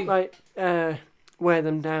it'll like wear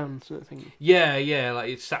them down, sort of thing. Like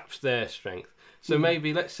it saps their strength. So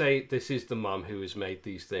maybe let's say this is the mum who has made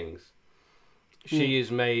these things. She has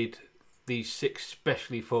made these 6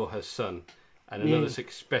 specially for her son. And another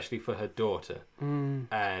 6 specially for her daughter.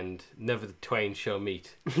 And never the twain shall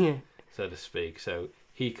meet, so to speak. So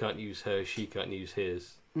he can't use hers, she can't use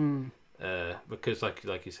his. Because,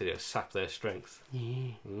 like you said, it'll sap their strength.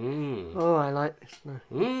 Oh, I like this now.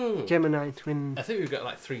 Gemini twins. I think we've got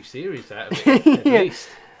like 3 series out of it, at least.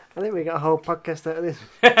 I think we got a whole podcast out of this.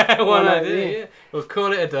 One idea. We'll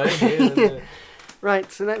call it a day. Right,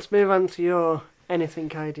 so let's move on to your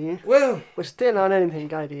anything idea. Well, we're still on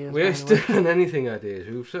anything ideas. We're still on anything ideas.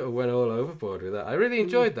 We've sort of went all overboard with that. I really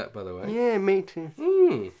enjoyed that, by the way. Yeah, me too.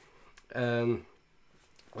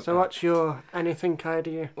 So what's your anything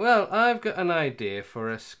idea? Well, I've got an idea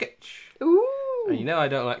for a sketch. Ooh. And you know I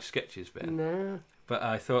don't like sketches, Ben. No. But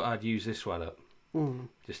I thought I'd use this one up.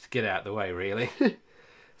 Just to get it out of the way, really.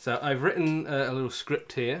 So I've written a little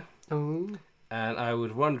script here. Oh. And I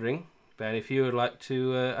was wondering, Ben, if you would like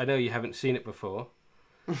to... I know you haven't seen it before.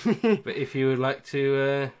 But if you would like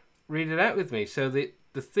to read it out with me. So the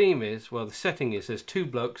theme is... Well, the setting is there's 2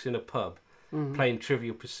 blokes in a pub playing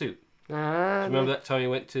Trivial Pursuit. Remember that time you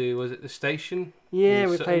went to... Was it the station? Yeah,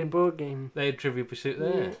 we played a board game. They had Trivial Pursuit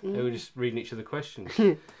there. Yeah. They were just reading each of the questions.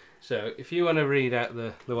 So if you want to read out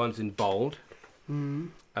the ones in bold.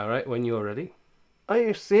 All right, when you're ready. Are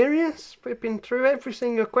you serious? We've been through every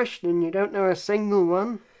single question and you don't know a single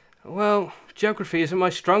one. Well, geography isn't my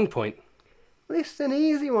strong point. Well, it's an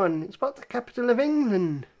easy one. It's about the capital of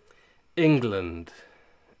England. England.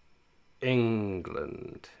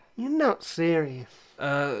 You're not serious.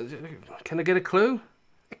 Can I get a clue?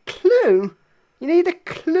 A clue? You need a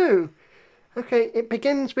clue. Okay, it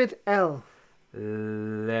begins with L.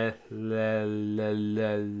 We're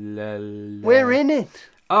in it.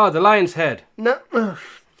 Oh, the Lion's Head. No,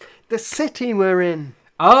 the city we're in.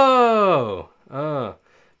 Oh.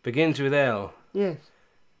 Begins with L. Yes.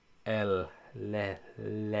 L.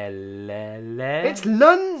 It's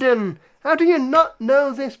London. How do you not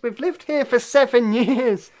know this? We've lived here for 7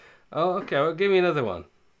 years. Oh, okay. Well, give me another one.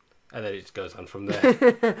 And then it just goes on from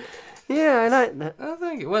there. Yeah, I like that. Oh,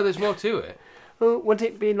 thank you. Well, there's more to it. Well, would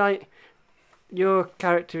it be like your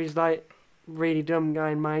character is like really dumb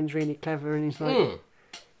guy and mine's really clever and he's like...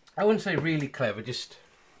 I wouldn't say really clever, just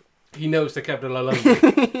he knows the capital of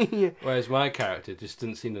London. Whereas my character just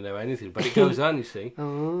doesn't seem to know anything. But it goes on, you see.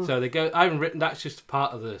 Oh. So they go. I haven't written. That's just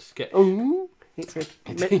part of the sketch. Oh, it's a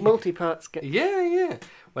multi-part sketch. Yeah.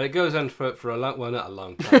 Well, it goes on for a long. Well, not a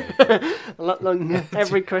long time. A lot longer.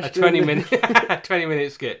 Every question. A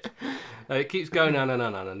 20-minute sketch. It keeps going on and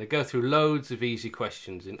on and on. They go through loads of easy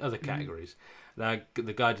questions in other categories. Now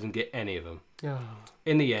the guy doesn't get any of them. Oh.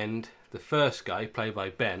 In the end, the first guy, played by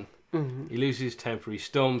Ben, he loses his temper, he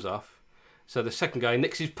storms off. So the second guy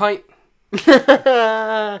nicks his pint. And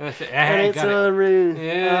it's all rude.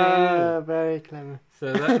 Yeah. Very clever.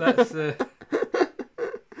 So that's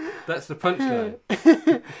the punchline.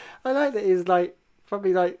 I like that he's like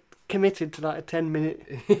probably like committed to like a 10-minute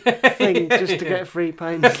thing just to get 3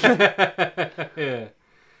 pints. Yeah.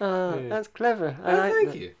 That's clever.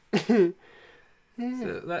 Thank you.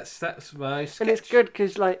 So that's my sketch. And it's good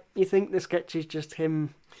because like you think the sketch is just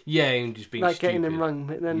him. Yeah, and just being like stupid. getting them wrong,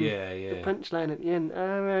 but then the punchline at the end.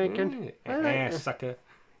 Very good. Sucker.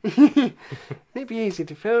 It'd be easy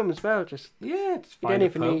to film as well. Just Just you find don't a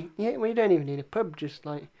even pub. need. Yeah, well, you don't even need a pub. Just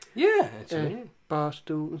like Actually. bar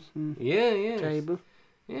stools and Yeah. table.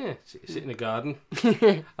 Yeah, sit in the garden.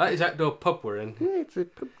 That is outdoor pub we're in. Yeah, it's a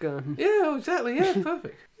pub garden. Yeah, exactly. Yeah,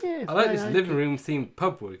 perfect. Yeah, I like this living room themed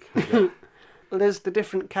pub we've got. Well, there's the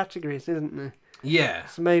different categories, isn't there? Yeah.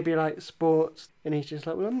 So maybe like sports, and he's just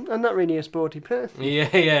like, well, I'm not really a sporty person.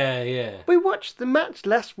 Yeah. We watched the match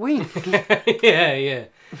last week. yeah.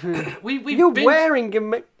 You're wearing a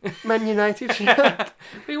Man United shirt.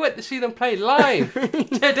 We went to see them play live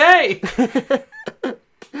today.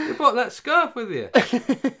 You brought that scarf with you.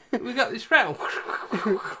 We got this round.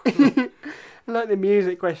 Like the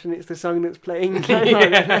music question, it's the song that's playing.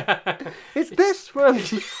 It's this one.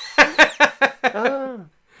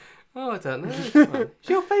 Oh, I don't know. It's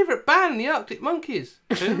your favourite band, the Arctic Monkeys.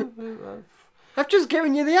 I've just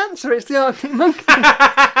given you the answer. It's the Arctic Monkeys.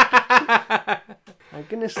 I'm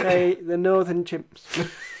going to say the Northern Chimps.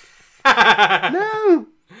 No!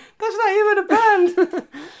 That's not even a band.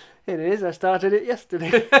 It is. I started it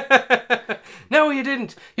yesterday. No, you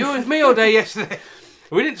didn't. You were with me all day yesterday.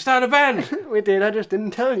 We didn't start a band. We did. I just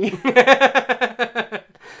didn't tell you.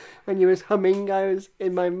 When you was humming, I was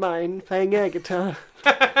in my mind playing air guitar.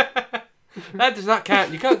 That does not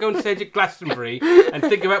count. You can't go on stage at Glastonbury and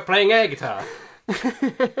think about playing air guitar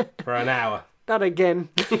for an hour. That again.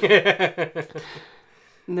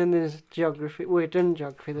 And then there's geography. We've done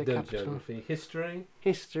geography, the capital. Geography.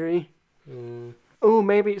 History. Oh,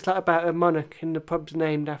 maybe it's like about a monarch and the pub's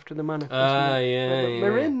named after the monarch.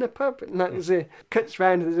 We're in the pub. And that was cuts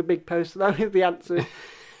round, there's a big poster. That was the answer.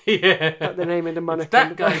 Like the name of the monarch. It's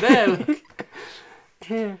that guy there, look.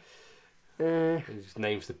 Yeah. He just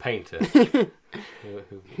names the painter.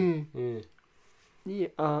 Yeah,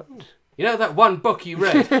 art. You know that one book you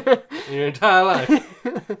read in your entire life?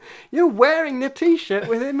 You're wearing the T-shirt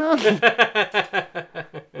with him on.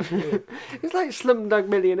 It's like Slumdog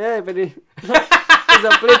Millionaire, but he's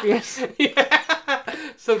oblivious.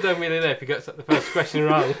 Slumdog Millionaire, if you got the first question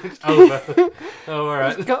wrong, it's over. Oh, all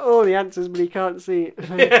right. He's got all the answers, but he can't see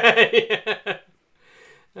it.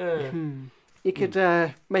 You could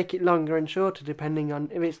make it longer and shorter depending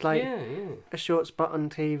on if it's like a short spot on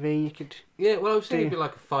TV. You could well, I was thinking it'd be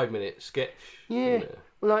like a 5-minute sketch. Well,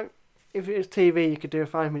 like if it was TV, you could do a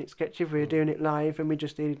 5-minute sketch. If we were doing it live and we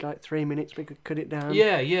just needed like 3 minutes, we could cut it down.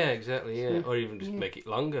 Yeah, exactly. Yeah, or even just make it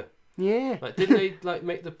longer. Yeah. Like, didn't they like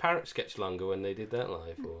make the parrot sketch longer when they did that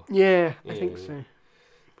live? Or I think so.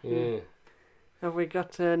 Yeah. Have we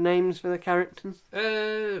got names for the characters?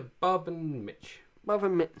 Bob and Mitch. Bob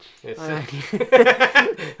and Mitch. Yes.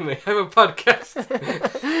 We have a podcast.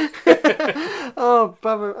 Oh,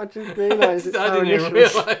 Bob, I just realised it's I didn't even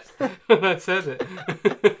realise when I said it.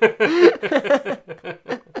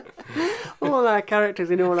 All our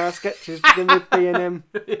characters in all our sketches begin with B and M.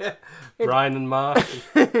 Yeah. Brian and Martin.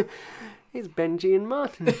 It's Benji and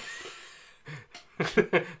Martin.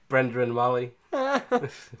 Brenda and Molly. When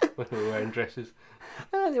we were wearing dresses.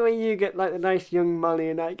 The way you get like the nice young Molly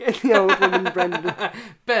and I get the old woman Brenda.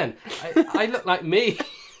 Ben, I look like me.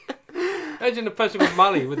 Imagine a person with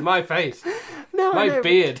Molly with my face. My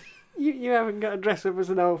beard. You haven't got to dress up as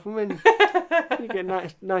an old woman. You get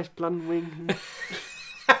nice blonde wings.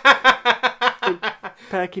 Big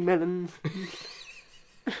perky melons.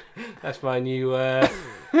 That's my new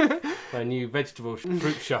vegetable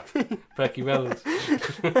fruit shop. Perky melons.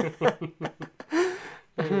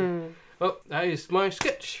 Well, that is my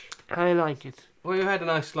sketch. I like it. Well, you had a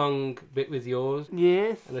nice long bit with yours.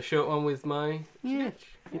 Yes. And a short one with my sketch.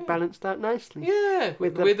 It balanced out nicely. Yeah.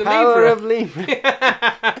 With the power of lever.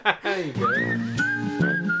 There you go.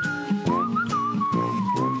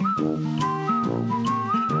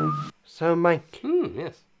 So, Mike.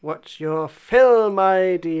 Yes. What's your film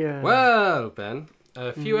idea? Well, Ben,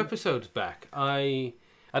 a few episodes back, I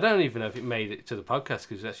don't even know if it made it to the podcast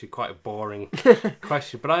because it's actually quite a boring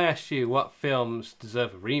question, but I asked you what films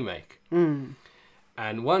deserve a remake.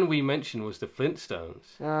 And one we mentioned was the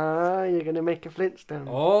Flintstones. Ah, you're going to make a Flintstone.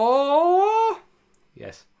 Oh!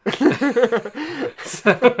 Yes.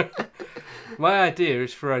 So, my idea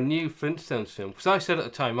is for a new Flintstones film. Because I said at the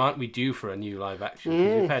time, aren't we due for a new live action?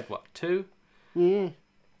 Because we've had, 2? Yeah.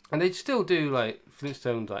 And they'd still do, like,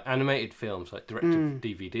 Flintstones, like, animated films, like,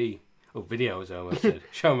 direct-to-DVD. Or video, as I almost said.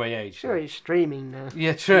 Show my age. Sure, he's streaming now.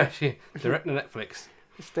 Yeah, true. Direct to Netflix.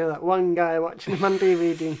 There's still that one guy watching him on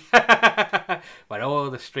DVD. When all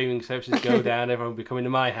the streaming services go down, everyone will be coming to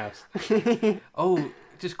my house. Oh,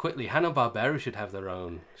 just quickly, Hanna-Barbera should have their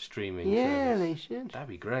own streaming service. They should. That'd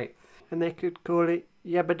be great. And they could call it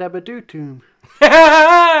Yabba dabba doo tomb.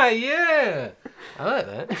 Yeah! I like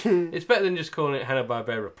that. It's better than just calling it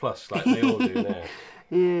Hanna-Barbera Plus like they all do now.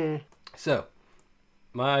 Yeah. So,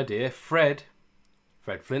 my idea, Fred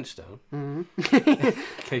Flintstone, Mm-hmm. in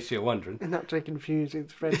case you're wondering. Not to be confused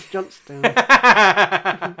with Fred Johnstone.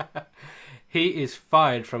 He is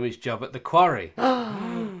fired from his job at the quarry.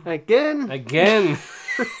 Again?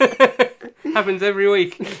 Happens every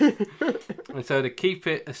week. And so to keep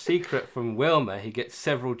it a secret from Wilma, he gets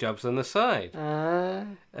several jobs on the side.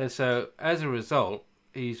 And so as a result,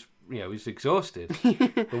 he's exhausted.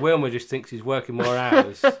 But Wilma just thinks he's working more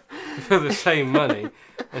hours for the same money.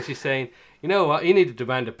 And she's saying, you know what, you need to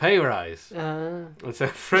demand a pay rise. And so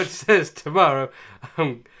Fred says tomorrow,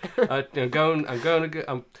 so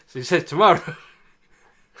he says tomorrow.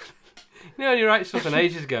 You know, you write something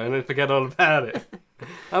ages ago and then forget all about it.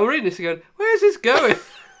 I'm reading this and going, where's this going?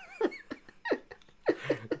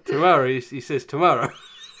 Tomorrow, he says tomorrow.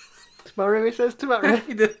 Tomorrow he says tomorrow.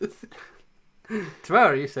 He does.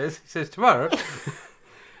 Tomorrow he says tomorrow.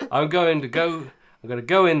 I'm going to go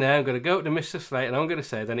in there, I'm going to go to Mr. Slate and I'm going to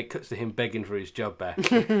say, then it cuts to him begging for his job back.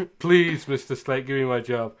 Please, Mr. Slate, give me my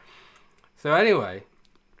job. So anyway,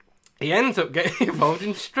 he ends up getting involved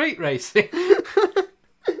in street racing. I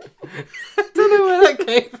don't know where that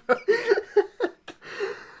came from.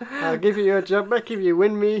 I'll give you your job back if you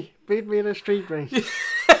beat me in a street race.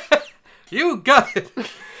 You got it.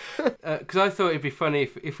 Because I thought it'd be funny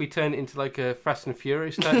if we turn it into like a Fast and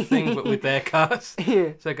Furious type thing, but with their cars.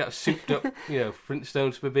 Yeah. So I got a souped up,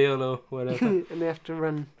 Flintstones mobile or whatever. And they have to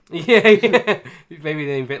run. Yeah. Maybe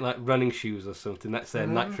they invent like running shoes or something. That's their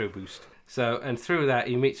nitro boost. So, and through that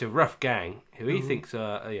he meets a rough gang who he thinks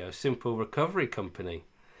are a simple recovery company.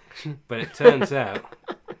 But it turns out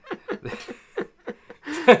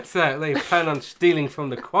they plan on stealing from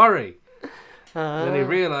the quarry. And then he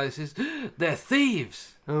realises they're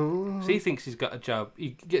thieves. Oh. So he thinks he's got a job.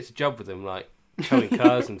 He gets a job with them, like towing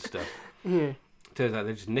cars and stuff. Yeah. Turns out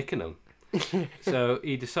they're just nicking them. So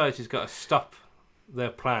he decides he's got to stop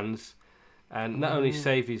their plans and not only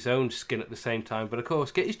save his own skin at the same time, but of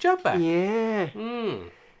course get his job back. Yeah.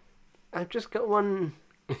 I've just got one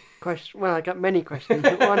question. Well, I got many questions,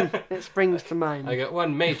 but one that springs to mind. I got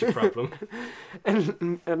one major problem.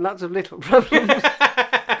 and lots of little problems.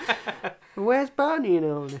 Where's Barney in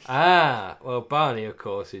all this? Well, Barney, of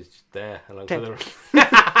course, is just there along with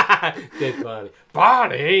the dead Barney.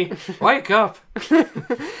 Barney, wake up!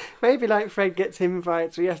 Maybe like Fred gets him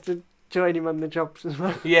fired, so he has to join him on the jobs as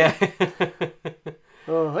well. Yeah.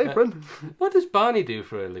 Oh, hey, Fred. What does Barney do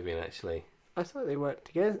for a living, actually? I thought they worked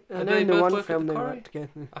together. I Do know they in the both one work at film the they quarry? worked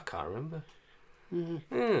together. I can't remember.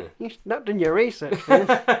 You've not done your research, Fred.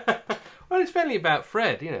 Well, it's mainly about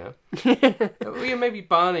Fred, Maybe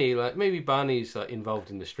Barney's like involved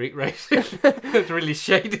in the street racing. That's really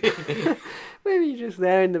shady. Maybe you're just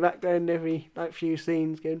there in the background every few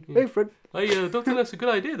scenes going, hey, Fred. I don't think that's a good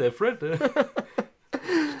idea there, Fred.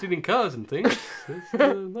 Stealing cars and things. It's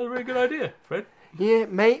not a very good idea, Fred. Yeah,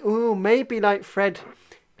 maybe like Fred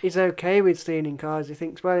is okay with stealing cars. He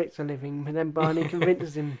thinks, well, it's a living, but then Barney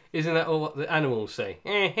convinces him. Isn't that all what the animals say?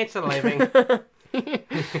 It's a living.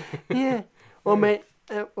 Yeah. Or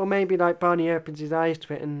maybe like Barney opens his eyes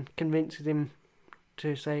to it and convinces him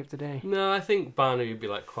to save the day. No, I think Barney would be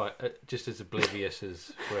like quite just as oblivious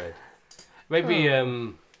as Fred. Maybe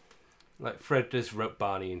like Fred just wrote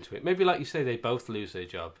Barney into it. Maybe like you say, they both lose their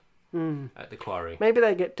job at the quarry. Maybe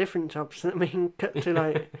they get different jobs. I mean, cut to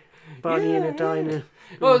like Barney in a diner.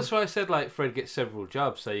 Well, that's why I said like Fred gets several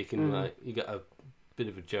jobs, so you can you got a bit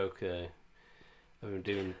of a joke there of him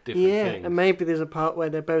doing different things. Yeah, and maybe there's a part where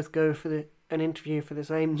they both go for an interview for the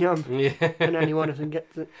same job. Yeah. And only one of them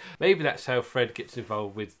gets it. Maybe that's how Fred gets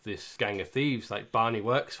involved with this gang of thieves. Like Barney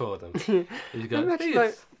works for them. He's got imagine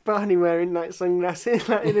like Barney wearing like sunglasses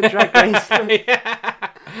like in a drag race.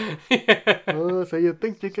 Yeah. Oh, so you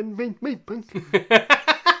think you can beat me, punk?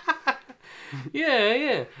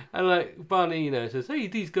 Yeah. And like Barney, says, hey,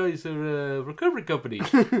 these guys are a recovery company.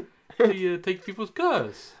 They take people's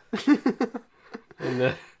cars.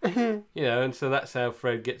 And and so that's how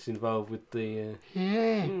Fred gets involved with the.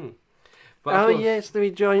 But so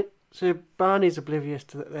he joined. So Barney's oblivious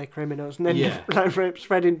to that they're criminals, and then like ropes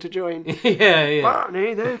Fred in to join. Yeah.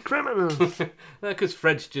 Barney, they're criminals. Because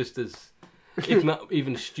Fred's just as, if not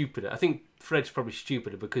even stupider. I think Fred's probably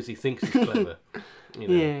stupider because he thinks he's clever.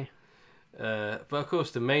 Yeah. But of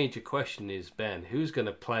course, the major question is, Ben, who's going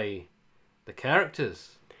to play the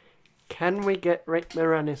characters? Can we get Rick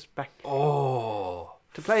Moranis back? Oh.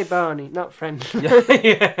 To play Barney, not Fred.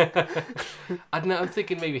 Yeah. I don't know, I'm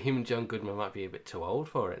thinking maybe him and John Goodman might be a bit too old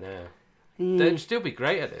for it now. Yeah. They'd still be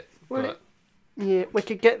great at it. Well, Yeah, we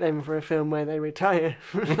could get them for a film where they retire.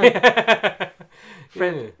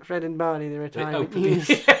 Fred and Barney, the retirement years.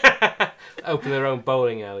 Open their own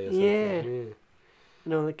bowling alley or something. Yeah.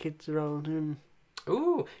 And all the kids are old.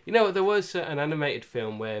 Ooh, you know, there was an animated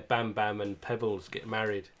film where Bam Bam and Pebbles get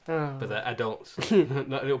married. Oh. But they're adults, not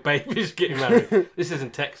little babies getting married. This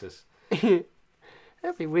isn't Texas. That'd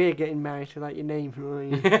be weird getting married to like your neighbour or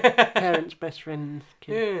your parents' best friend's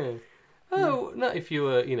kid. Yeah. Oh, not if you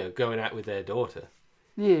were, going out with their daughter.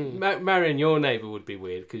 Yeah. Marrying your neighbour would be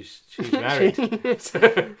weird because she's married.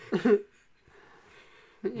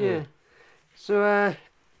 Yeah. So,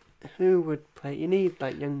 who would play? You need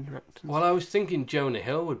like young actors. Well, I was thinking Jonah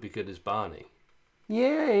Hill would be good as Barney.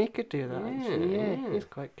 Yeah, he could do that. Actually. Yeah, he's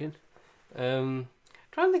quite good. Trying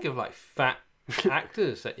to think of like fat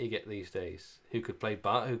actors that you get these days who could play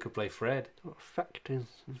Bart, who could play Fred. What factors?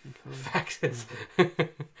 Factors.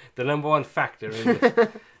 The number one factor in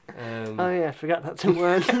it. Oh yeah, I forgot that's a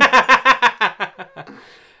word.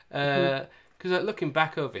 Because like, looking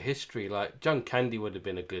back over history, like John Candy would have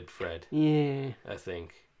been a good Fred. Yeah. I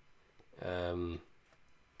think.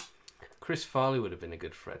 Chris Farley would have been a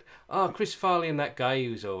good Fred. Oh, Chris Farley and that guy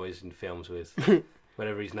who's always in films with,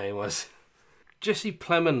 whatever his name was. Jesse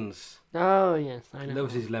Plemons. Oh yes, I know.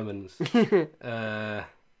 Loves his lemons. There's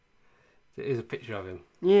a picture of him.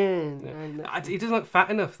 Yeah. He doesn't look fat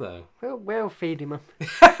enough though. We'll feed him up.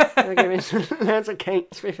 We'll give him loads of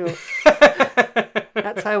cakes before.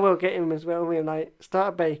 That's how we'll get him as well. We'll like start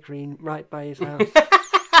a bakery right by his house.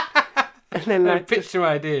 And then like picture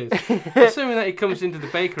ideas. Assuming that he comes into the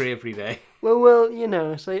bakery every day. Well,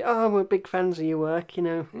 we'll say, oh, we're big fans of your work,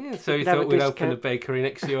 Yeah, so you thought we'd open a bakery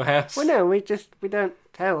next to your house? Well, no, we don't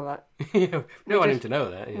tell that. We don't want him to know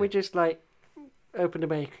that. Yeah. We just like open a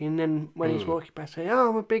bakery, and then when he's walking past, say, oh,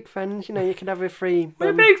 we're big fans. You can have a free bun.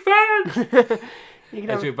 We're big fans.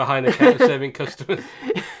 As we're behind the counter serving customers.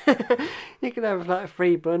 You can have like a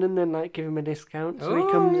free bun, and then like give him a discount. So he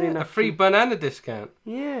comes in a free bun and a discount.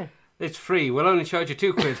 Yeah. It's free. We'll only charge you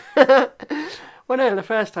 £2. Well, no, the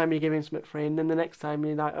first time you give him something free, and then the next time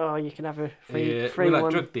you're like, oh, you can have a free we're like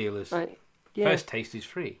one. Drug dealers. First taste is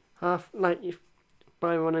free. Half, like you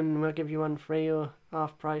buy one and we'll give you one free or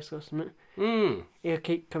half price or something. He'll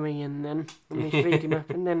keep coming in then, and we feed him up,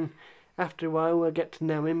 and then after a while we'll get to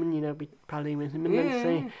know him and be palling with him, and then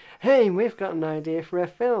say, hey, we've got an idea for a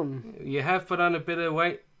film. You have put on a bit of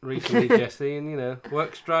weight recently, Jesse, and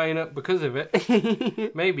work's drying up because of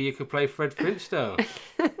it. Maybe you could play Fred Flintstone.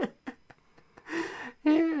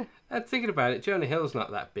 Yeah. I'm thinking about it. Jonah Hill's not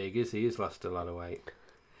that big, is he? He's lost a lot of weight.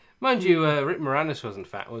 Mind you, Rick Moranis wasn't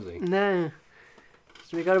fat, was he? No.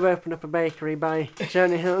 So we got to open up a bakery by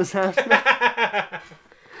Jonah Hill's house.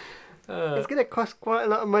 It's going to cost quite a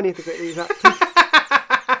lot of money to get these actors.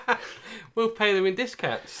 We'll pay them in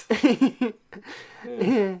discounts.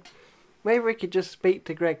 Yeah. Maybe we could just speak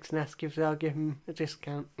to Greggs and ask if they'll give him a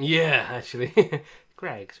discount. Yeah, actually.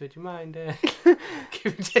 Greggs, would you mind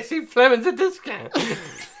giving Jesse Plemons a discount?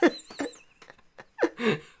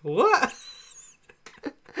 What?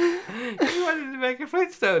 You wanted to make a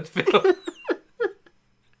Flintstones film?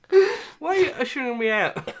 Why are you ushering me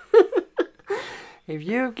out? If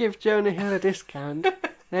you give Jonah Hill a discount,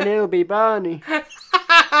 then he'll be Barney. What?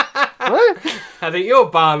 I think you're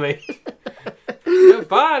Barney. You're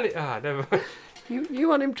Barney. Never mind. You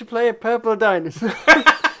want him to play a purple dinosaur?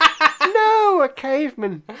 No, a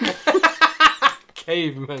caveman.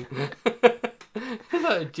 Caveman. Is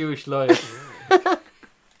that a Jewish lawyer?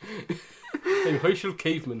 A racial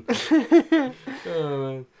caveman.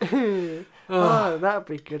 Oh, man. Oh, that'd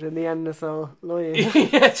be good. A Neanderthal lawyer.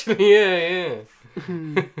 Actually, yeah.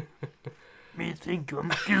 Me think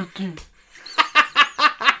I'm guilty.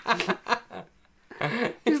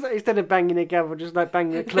 Just like, instead of banging a gavel, just like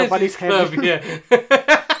banging a club on his head.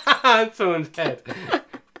 On someone's head.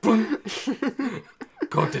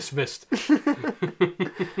 God dismissed.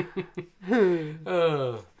 Who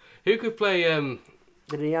could play the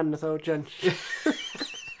Neanderthal judge?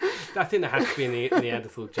 I think there has to be a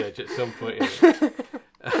Neanderthal judge at some point.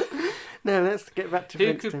 No, let's get back to Who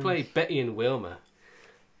Flintstones. could play Betty and Wilma?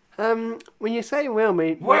 When you say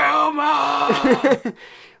Wilma... Wilma!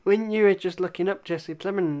 When you were just looking up Jesse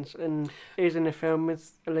Plemons, and he's in a film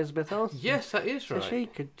with Elizabeth Olsen. Yes, that is right. So she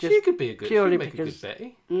could be a good, purely make because, a good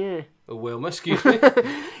Betty. Yeah. Or Wilma, excuse me.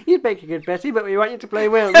 You'd make a good Betty, but we want you to play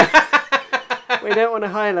Wilma. We don't want to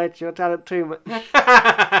highlight your talent too much.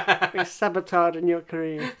 We're sabotaging your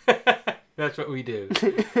career. That's what we do.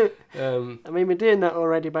 I mean, we're doing that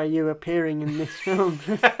already by you appearing in this film.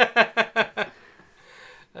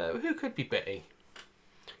 Who could be Betty?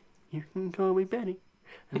 You can call me Betty.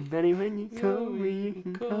 And Benny, when you call me, you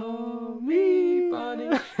can call me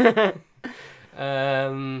Barney.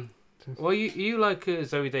 Well, you like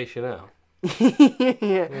Zooey Deschanel.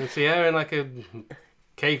 Yeah. See her in like a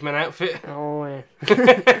caveman outfit. Oh, yeah.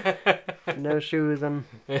 No shoes and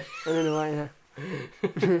anything like that.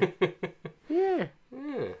 Yeah.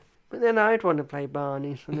 But then I'd want to play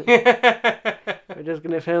Barney. So we're just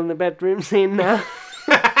going to film the bedroom scene now.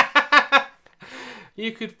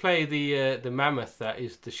 You could play the mammoth that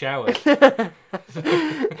is the shower.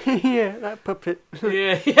 Yeah, that puppet.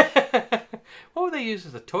 Yeah. What would they use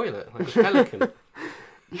as a toilet? Like a pelican.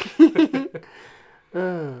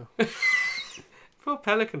 Oh. Poor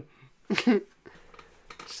pelican.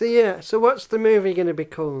 So what's the movie going to be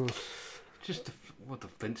called? Just the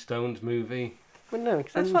Flintstones movie. Well, no,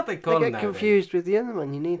 because that's what they call it. They get confused with the other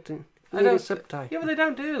one. You need a subtitle. Yeah, but they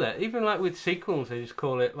don't do that. Even like with sequels, they just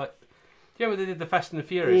call it like. Do you remember they did the Fast and the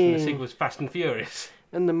Furious, and the sequel was Fast and Furious?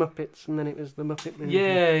 And the Muppets, and then it was the Muppet movie.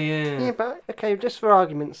 Yeah. Yeah, but okay, just for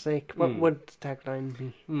argument's sake, what would the tagline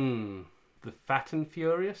be? The Fat and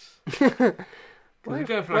Furious. Because we're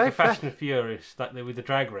going for like a Fast and Furious, like with the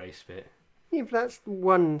drag race bit. Yeah, but that's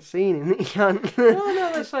one scene, isn't it? You can't.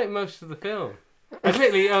 No, that's like most of the film.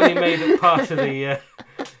 Admittedly, it only made it part of the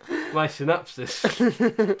my synopsis.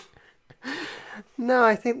 No,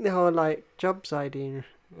 I think the whole like jobs idea.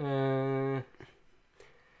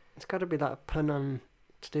 It's got to be like a pun on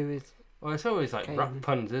to do with. Well, it's always like rock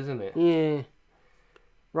puns, isn't it? Yeah.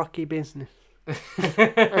 Rocky business. To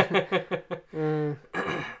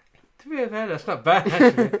be fair, that's not bad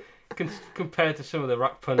actually, compared to some of the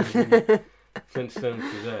rock puns in Flintstones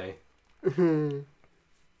today.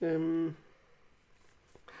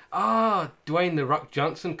 Dwayne the Rock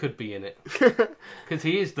Johnson could be in it because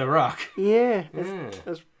he is the Rock. Yeah,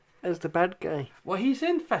 as the bad guy. Well, he's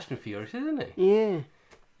in Fast and Furious, isn't he? Yeah.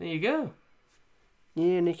 There you go.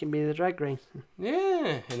 Yeah, and he can be the drag race.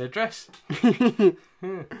 Yeah, in a dress.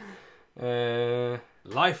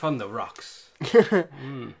 Life on the Rocks.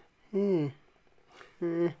 We'll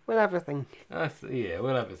have a think.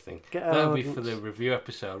 We'll have a think. That'll be for the review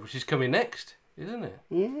episode, which is coming next, isn't it?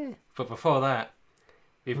 Yeah. But before that,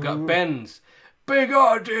 we've got Ben's big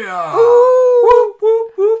idea. Whoop,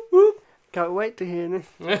 whoop, whoop, whoop. Can't wait to hear this.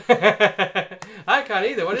 I can't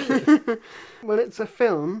either. What is it? Well, it's a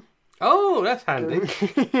film. Oh, that's handy.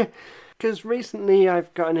 Because recently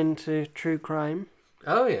I've gotten into true crime.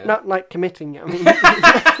 Oh, yeah. Not like committing it, I mean.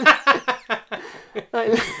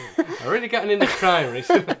 I've really gotten into crime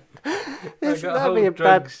recently. That'd be a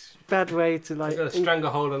bad way to like. I've got a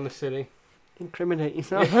stranglehold on the city. Incriminate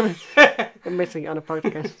yourself admitting it on a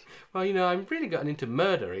podcast. Well, I'm really gotten into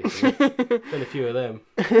murder recently. Done a few of them.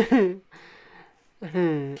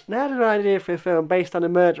 Now I had an idea for a film based on a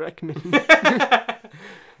murder I committed.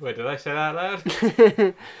 Wait, did I say that out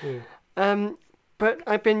loud? But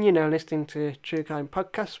I've been, listening to true crime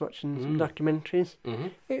podcasts, watching some documentaries. Mm-hmm.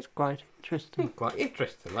 It's quite interesting. Quite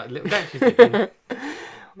interesting, like little dances.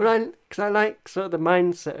 Well, because I like sort of the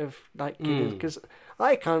mindset of like killers, because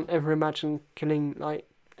I can't ever imagine killing like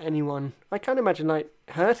anyone. I can't imagine like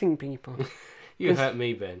hurting people. You hurt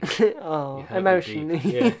me, Ben. Oh, emotionally.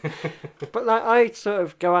 Yeah. But like I sort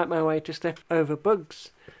of go out my way to step over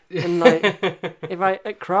bugs. And like, if I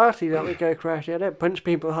at karate, that we go karate, I don't punch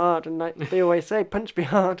people hard, and like they always say, punch me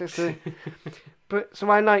harder. So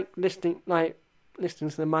I like listening to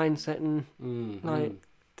the mindset and like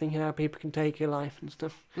thinking how people can take your life and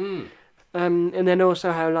stuff. And then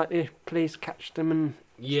also how like the police catch them and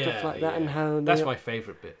stuff like that, and how that's my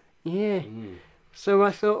favourite bit. Yeah. So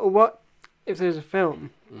I thought, what if there's a film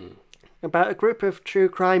about a group of true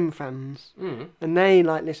crime fans, and they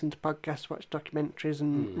like listen to podcasts, watch documentaries,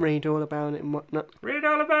 and read all about it and whatnot. Read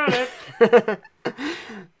all about it.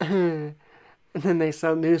 And then they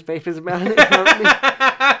sell newspapers about it.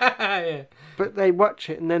 Yeah. But they watch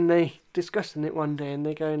it and then they discussing it one day, and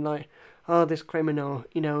they're going like, "Oh, this criminal,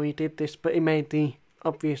 he did this, but he made the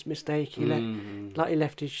obvious mistake. He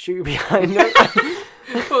left his shoe behind."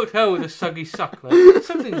 Walked home with a soggy sock. Like,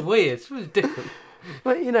 something's weird. Something's different.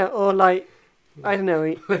 But or like, I don't know,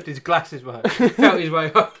 he left his glasses behind, felt his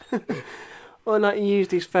way up. Or like he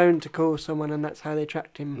used his phone to call someone, and that's how they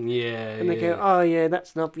tracked him. Yeah. And they go, "Oh yeah,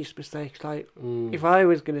 that's an obvious mistake. Like, if I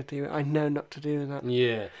was going to do it, I know not to do that."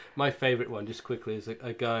 Yeah. My favourite one, just quickly, is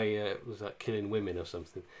a guy was like killing women or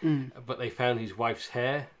something, but they found his wife's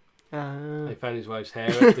hair. They found his wife's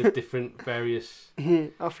hair at the different various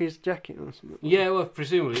off his jacket or something. Yeah, well,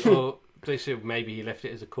 presumably, or they said maybe he left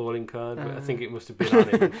it as a calling card, but I think it must have been on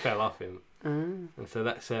him and fell off him, and so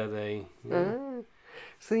that's how they. Yeah.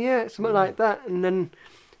 So something like that, and then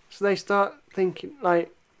so they start thinking, oh,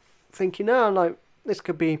 like this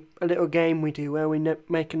could be a little game we do where we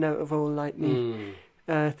make a note of all like the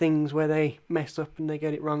things where they mess up and they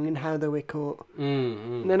get it wrong and how they were caught.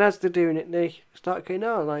 And then as they're doing it, they start going,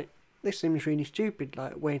 "Oh, like this seems really stupid,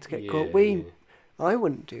 like way to get caught. I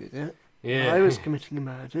wouldn't do that. Yeah. I was committing a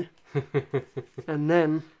murder." And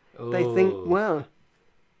then they think, well,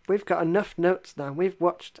 we've got enough notes now. We've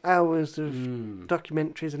watched hours of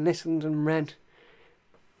documentaries and listened and read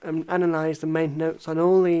and analysed and made notes on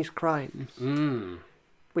all these crimes.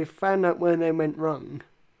 We've found out where they went wrong.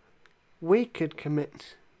 We could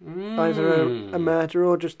commit either a murder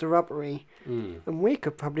or just a robbery, and we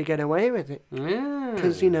could probably get away with it.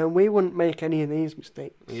 Because, we wouldn't make any of these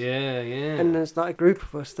mistakes. Yeah. And there's like a group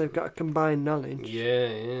of us, they've got a combined knowledge.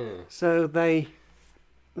 Yeah. So they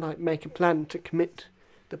like make a plan to commit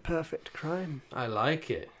the perfect crime. I like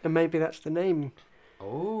it. And maybe that's the name.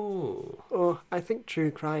 Oh. Or I think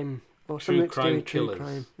true crime. Or True something crime to do with killers. true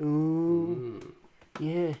crime. Ooh.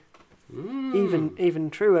 Yeah. Even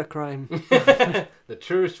truer crime. The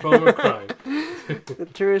truest form of crime. The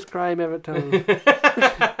truest crime ever told.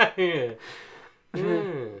 Yeah.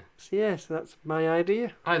 So that's my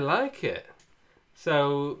idea. I like it.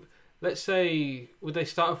 So, let's say, would they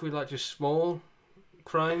start off with like just small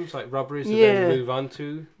crimes, like robberies, and then move on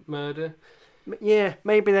to murder? Yeah,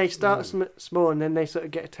 maybe they start small and then they sort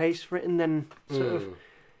of get a taste for it, and then sort of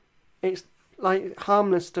it's like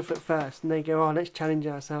harmless stuff at first, and they go, "Oh, let's challenge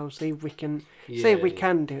ourselves, see if we can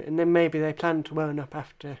can do it," and then maybe they plan to own up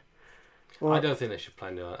after. I don't think they should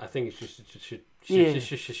plan to. I think it's just should.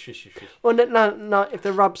 Or not if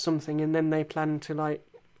they rob something and then they plan to like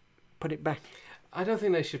put it back. I don't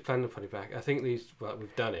think they should plan to put it back. I think we've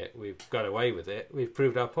done it. We've got away with it. We've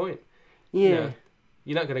proved our point. Yeah.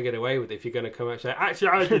 You're not going to get away with it if you're going to come out and say, "Actually,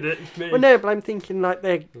 I did it." It's me. Well, no, but I'm thinking like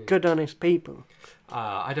they're good, honest people.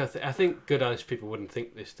 I don't. I think good, honest people wouldn't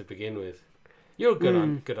think this to begin with. You're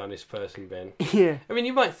a good, honest person, Ben. Yeah. I mean,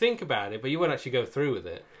 you might think about it, but you won't actually go through with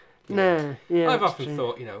it. No. Yeah. I've often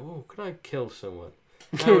thought, could I kill someone?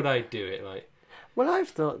 How would I do it? Like. Well, I've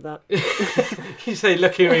thought that. You say,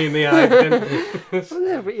 looking me in the eye. Well,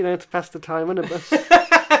 yeah, but to pass the time on a bus.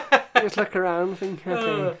 Just look around, think,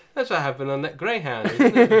 okay. That's what happened on that Greyhound,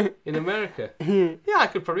 isn't it? In America. Yeah, I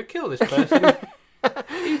could probably kill this person.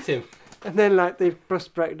 Eat him. And then, like, the bus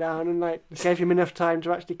broke down and, like, gave him enough time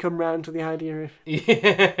to actually come round to the idea of...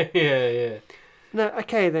 Yeah. No,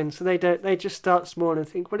 okay then, so they just start small and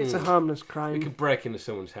think, well, it's a harmless crime. We could break into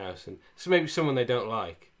someone's house, and so maybe someone they don't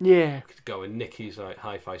like. Yeah. We could go and nick his, like,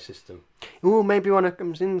 hi-fi system. Oh, maybe one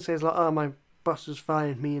comes in and says, like, "Oh, my boss has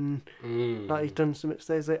fired me," and, like, he's done something.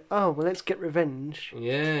 So they say, "Oh, well, let's get revenge."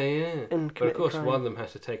 Yeah. And but, of course, a crime. one of them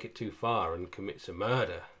has to take it too far and commits a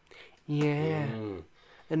murder. Yeah.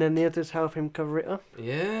 And then the others help him cover it up.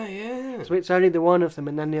 Yeah. So it's only the one of them,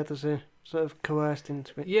 and then the others are sort of coerced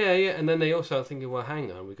into it. Yeah, and then they also are thinking, well,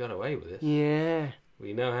 hang on, we got away with this. Yeah.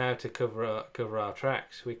 We know how to cover our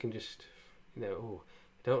tracks. We can just,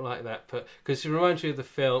 don't like that. But because it reminds me of the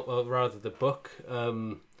film, or rather the book,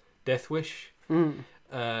 Death Wish.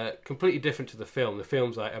 Completely different to the film. The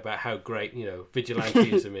film's like about how great,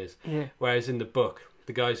 vigilantism is. Yeah. Whereas in the book,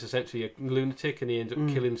 the guy's essentially a lunatic and he ends up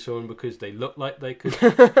killing someone because they look like they could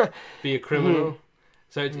be a criminal.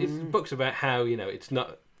 So it's the book's about how, it's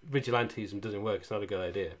not, vigilantism doesn't work. It's not a good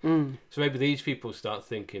idea. So maybe these people start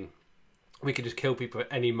thinking, we could just kill people at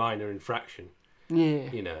any minor infraction. Yeah.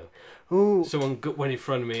 Ooh. Someone went in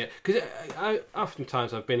front of me. Because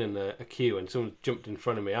oftentimes I've been in a queue and someone jumped in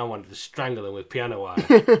front of me. I wanted to strangle them with piano wire.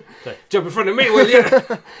 So, jump in front of me, will you?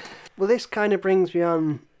 Well, this kind of brings me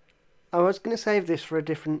on. I was going to save this for a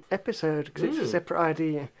different episode because it's a separate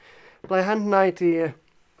idea. But I had an idea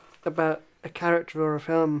about a character or a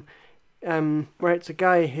film where it's a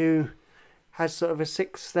guy who has sort of a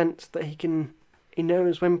sixth sense that he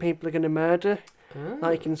knows when people are going to murder.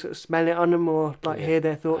 Like, he can sort of smell it on them or hear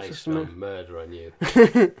their thoughts or something. I smell murder on you.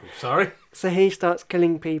 I'm sorry? So he starts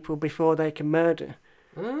killing people before they can murder.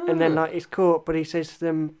 And then, he's caught, but he says to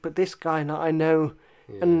them, "But this guy, I know."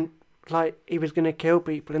 Yeah. And, he was going to kill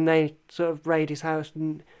people, and they sort of raid his house,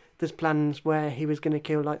 and there's plans where he was going to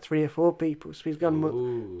kill, 3 or 4 people. So he's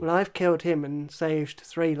gone, well, I've killed him and saved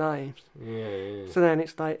 3 lives. Yeah. So then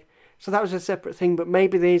it's so that was a separate thing, but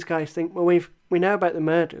maybe these guys think, well, we know about the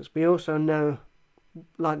murders, we also know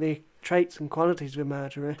the traits and qualities of a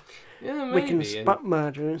murderer. Yeah, maybe. We can spot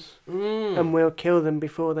murderers and we'll kill them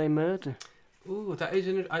before they murder. Ooh, that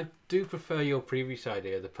is I do prefer your previous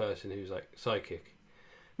idea, the person who's psychic.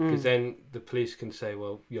 Because then the police can say,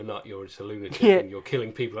 well, you're not, you're a lunatic and you're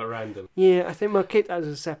killing people at random. Yeah, I think we'll keep that as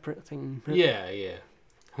a separate thing. Yeah.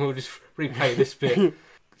 We'll just replay this bit.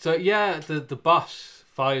 So, the boss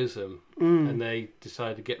fires them, and they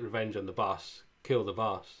decide to get revenge on the boss, kill the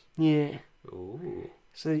boss. Yeah. Ooh.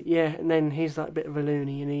 So yeah, and then he's like a bit of a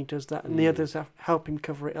loony, and he does that, and the others help him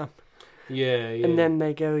cover it up. Yeah, yeah. And then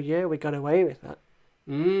they go, yeah, we got away with that.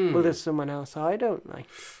 Well, there's someone else I don't like.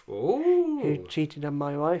 Ooh. Who cheated on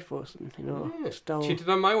my wife or something, or stole... Cheated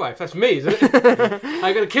on my wife. That's me, isn't it?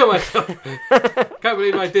 I'm going to kill myself. Can't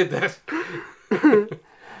believe I did that.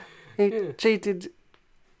 He cheated...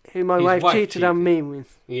 Who my wife cheated on me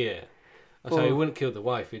with. Yeah. So he wouldn't kill the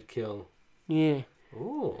wife, he'd kill... Yeah.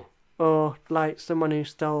 Ooh. Or like someone who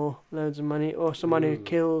stole loads of money, or someone who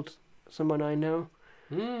killed someone I know.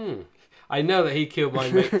 I know that he killed my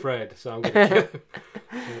mate Fred, so I'm going to kill him.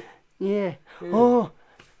 Yeah. Oh,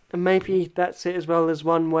 and maybe that's it as well. There's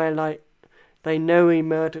one where like they know he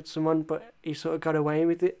murdered someone, but he sort of got away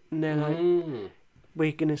with it, and they're like,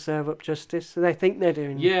 "We're going to serve up justice." So they think they're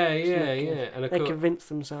doing. Yeah. And they convince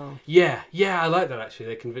themselves. Yeah, I like that actually.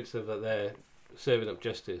 They convince them that they're serving up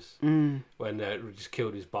justice when they just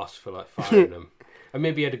killed his boss for like firing them, and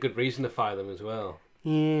maybe he had a good reason to fire them as well.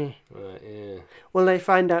 Yeah. Right. Yeah. Well, they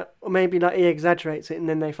find out, or maybe like he exaggerates it, and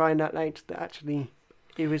then they find out later that actually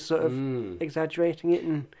he was sort of exaggerating it.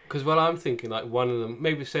 And because I'm thinking like one of them,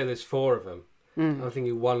 maybe say there's 4 of them. I'm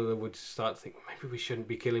thinking one of them would start to think maybe we shouldn't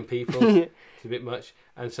be killing people. It's a bit much,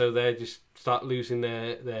 and so they just start losing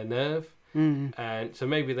their nerve, and so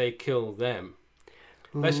maybe they kill them.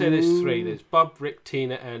 Let's say there's 3. There's Bob, Rick,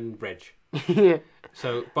 Tina, and Reg. Yeah.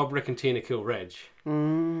 So Bob, Rick, and Tina kill Reg.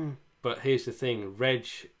 But here's the thing: Reg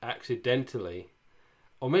accidentally,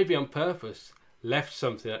 or maybe on purpose, left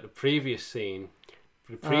something at the previous scene,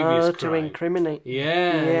 for the previous crime. To incriminate.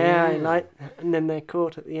 Yeah. I like that. And then they're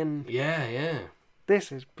caught at the end. Yeah.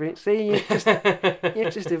 This is brilliant. See, you've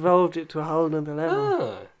just evolved it to a whole nother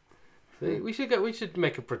level. See, we should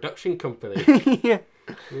make a production company. Yeah.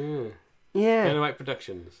 Dynamite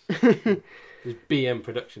Productions. There's BM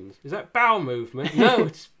Productions. Is that Bowel Movement? No,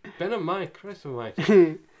 it's Ben and Mike. Christ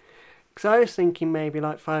almighty. Because I was thinking maybe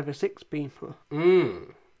like 5 or 6 people.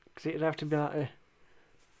 Because it'd have to be like a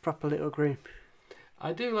proper little group.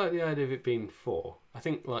 I do like the idea of it being 4. I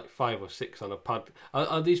think like 5 or 6 on a pod.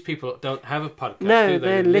 Are these people that don't have a podcast? No, do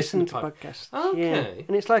they listen to podcasts. Okay. Yeah.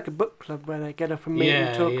 And it's like a book club where they get up and meet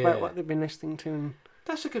and talk about what they've been listening to. And...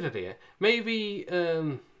 That's a good idea. Maybe,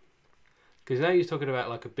 because now you're talking about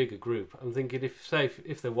like a bigger group. I'm thinking if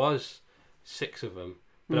there was 6 of them,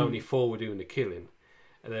 but only 4 were doing the killing,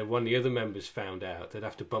 and then one of the other members found out, they'd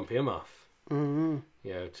have to bump him off. You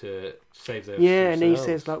know, to save their and he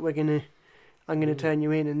says like I'm gonna turn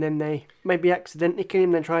you in, and then they maybe accidentally kill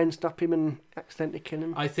him, then try and stop him and accidentally kill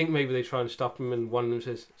him. I think maybe they try and stop him, and one of them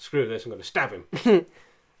says, "Screw this, I'm going to stab him."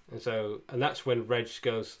 and that's when Reg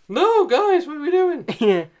goes, "No, guys, what are we doing?"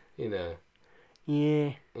 Yeah. You know.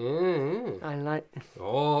 Yeah. I like this.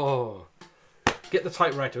 Oh, get the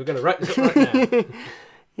typewriter. We're going to write this up right now.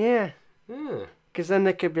 Yeah. Because then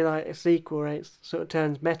there could be like a sequel where it sort of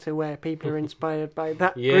turns meta, where people are inspired by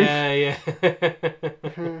that group. Yeah.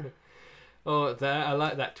 Oh, I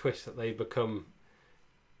like that twist that they become,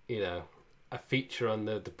 you know, a feature on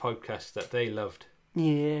the podcast that they loved.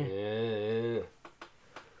 Yeah.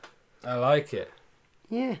 I like it.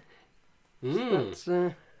 Yeah. So that's,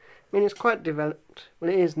 I mean, it's quite developed. Well,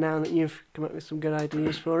 it is now that you've come up with some good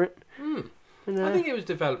ideas for it. And, I think it was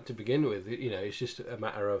developed to begin with. You know, it's just a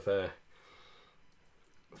matter of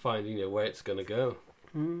finding where it's going to go.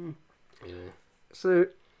 Yeah. So,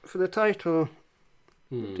 for the title,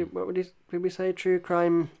 did we say? True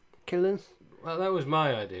Crime Killers? Well, that was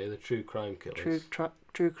my idea, the True Crime Killers.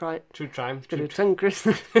 True crime. Tongue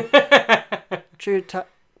Christmas.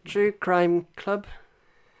 True Crime Club.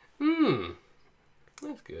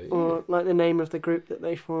 That's good. Or like the name of the group that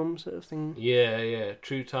they form, sort of thing. Yeah.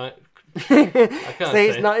 True Time. I can't say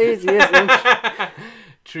it's not easy, is it?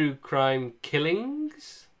 True Crime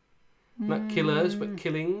Killings. Not killers, but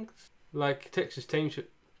killings. Like Texas Chainsaw.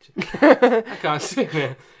 I can't say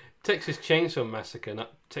it. Texas Chainsaw Massacre,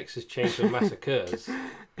 not Texas Chainsaw Massacres.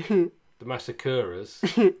 The massacrers.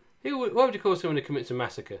 What would you call someone who commits a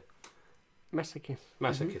massacre? Masochist.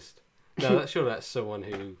 Masochist. No, that's someone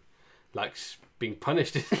who likes being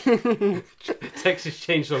punished. Texas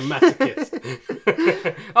Chainsaw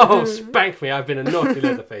Masochist. Oh, spank me! I've been a naughty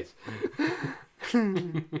Leatherface.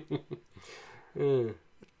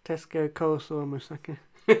 Tesco Coleslaw Massacre.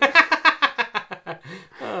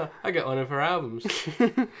 I get one of her albums.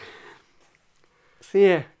 So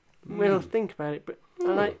yeah, we'll think about it. But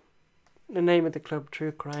I like the name of the club,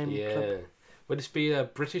 True Crime Club. Would this be a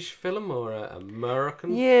British film or an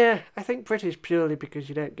American? Yeah, I think British purely because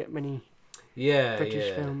you don't get many British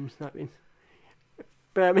yeah. films. That means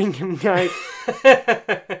Birmingham guy.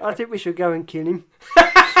 I think we should go and kill him.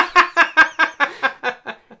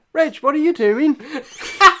 Reg, what are you doing?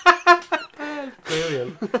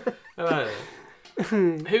 Brilliant. I like that.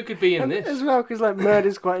 Who could be in this? As well, because like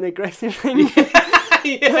murder's quite an aggressive thing.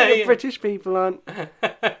 Yeah. British people aren't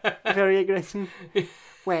very aggressive.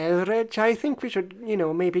 Well, Reg, I think we should,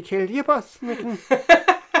 maybe kill your boss.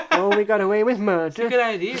 We got away with murder. It's a good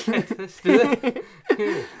idea. Let's do it.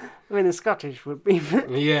 I mean, the Scottish would be.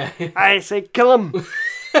 Yeah. I say kill him.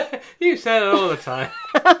 You say it all the time.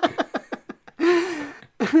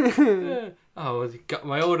 Oh, you got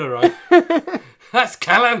my order right. That's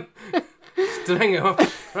Callum. String him up,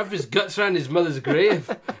 wrap his guts around his mother's grave.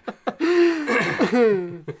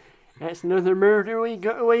 That's another murder we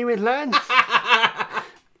got away with, lads.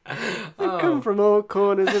 They come from all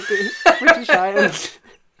corners of the British Isles.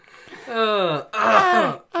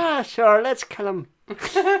 Sure, let's kill him.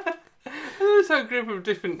 That's a group of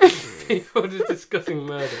different people just discussing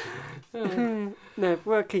murder. No,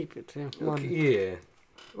 we'll keep it to one. Yeah.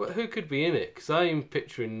 Well, who could be in it? Because I'm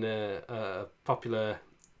picturing a popular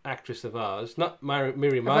actress of ours, not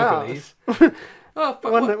Miriam Margolyes.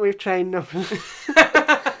 One that we've trained up.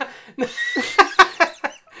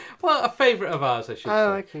 Well, a favourite of ours, I should say.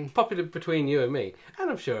 Okay. Popular between you and me, and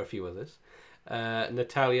I'm sure a few others.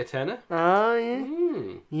 Natalia Tena. Oh, yeah?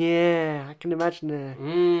 Yeah, I can imagine her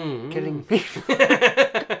killing people.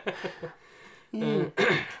 Yeah.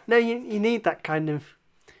 No, you need that kind of...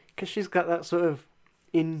 Because she's got that sort of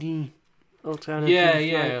indie alternative.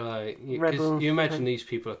 Yeah, like rebel. You imagine these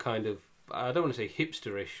people are kind of, I don't want to say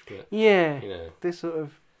hipsterish, but... Yeah, this sort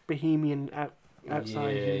of bohemian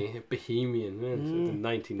outside. Yeah, bohemian, man. The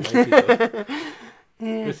 1990s.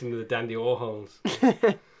 Listening to the Dandy Warhols.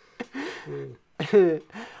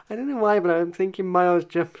 I don't know why, but I'm thinking Miles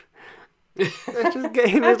Jump.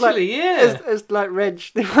 Actually, yeah. As like Reg.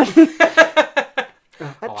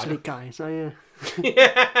 Actually, guys, yeah.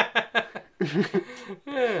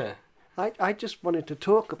 Yeah. I just wanted to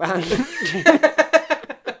talk about it.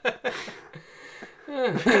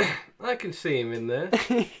 I can see him in there.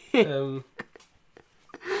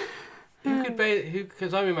 Who could be?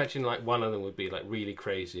 Because I'm imagining like one of them would be like really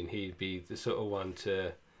crazy, and he'd be the sort of one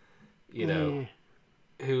to, who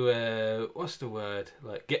what's the word?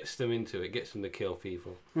 Like gets them into it, gets them to kill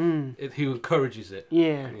people. Who encourages it?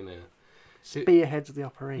 Yeah. Spearheads the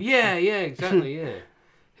operation. Yeah, exactly. Yeah.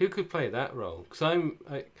 Who could play that role? Because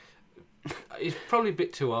he's probably a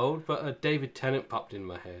bit too old, but David Tennant popped in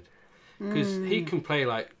my head because he can play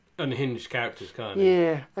like unhinged characters, can't he?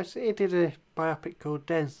 Yeah, he did a biopic called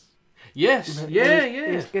Des. Yes, yeah.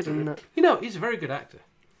 He's good in that. He's a very good actor.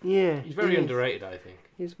 Yeah, he's very underrated, I think.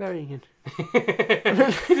 He's very good.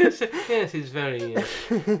 Yes, he's very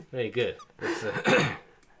good.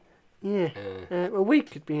 Yeah. Well, we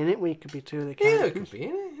could be in it. We could be two of the characters. Yeah, we could be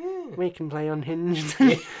in it. Yeah. We can play unhinged.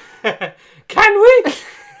 Can we?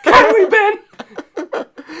 Can we, Ben?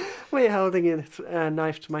 We're holding a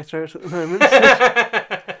knife to my throat at the moment.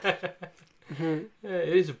 Yeah,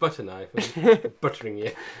 it is a butter knife. I'm buttering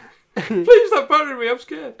you. Please stop buttering me. I'm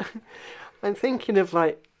scared. I'm thinking of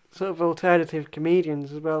like sort of alternative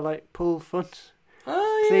comedians as well, like Paul Funt.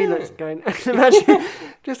 Oh yeah. He looks going. I can imagine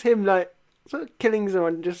just him like sort of killing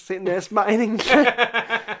someone, just sitting there smiling.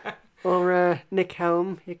 Or Nick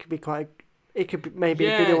Helm. He could be maybe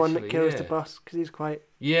be the one that kills the boss because he's quite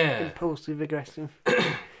impulsive, aggressive.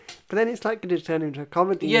 But then it's like going to turn into a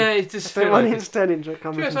comedy. Yeah, it's just. I don't want it to turn into a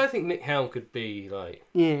comedy. Yes, I think Nick Helm could be like.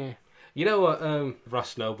 Yeah. You know what?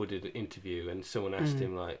 Ross Noble did an interview, and someone asked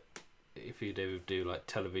him like if he'd ever do like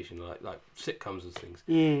television, like sitcoms and things.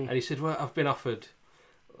 Yeah. And he said, "Well, I've been offered,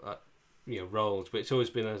 roles, but it's always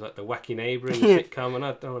been as like the wacky neighbour in the sitcom, and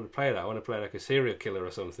I don't want to play that. I want to play like a serial killer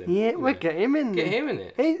or something." Yeah, we'll get him in. Get him in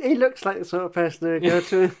it. He looks like the sort of person who would go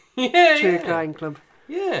to a true crime club.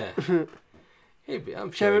 Yeah.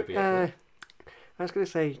 I'm sure he'd be. I was going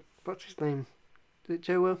to say, what's his name? Is it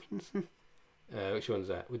Joe Wilkinson? Which one's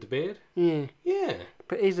that? With the beard? Yeah. Yeah.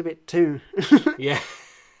 But he's a bit too. Yeah.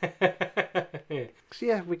 So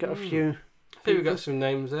yeah, we got a few. I think we've got some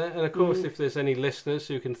names there. And of course, if there's any listeners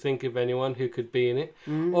who can think of anyone who could be in it,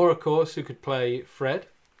 or of course, who could play Fred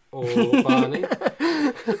or Barney,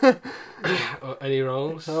 or any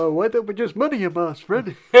roles. Oh, why don't we just muddy your boss,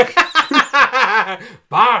 Fred?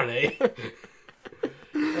 Barney!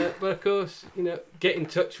 But of course, get in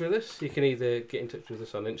touch with us. You can either get in touch with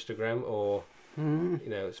us on Instagram or,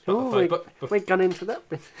 Spotify. We've gone into that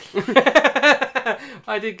bit.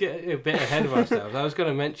 I did get a bit ahead of ourselves. I was going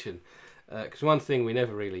to mention, because one thing we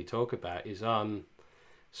never really talk about is on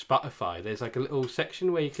Spotify. There's like a little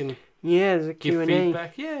section where you can there's a give Q&A.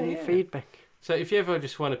 feedback. Feedback. So if you ever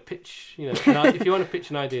just want to pitch, if you want to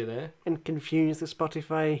pitch an idea there. And confuse the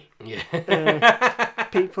Spotify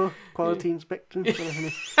people, quality inspectors. We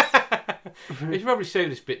should probably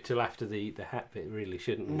save this bit till after the hat bit, really,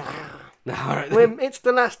 shouldn't we? No. No, all right. It's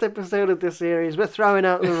the last episode of the series. We're throwing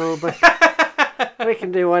out the rule book. We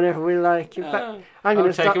can do whatever we like. In fact,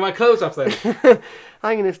 I'm taking my clothes off then.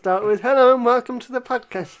 I'm going to start with, hello and welcome to the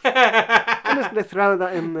podcast. I'm just going to throw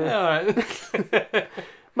that in there. All right.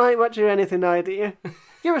 Mate, what's your anything idea?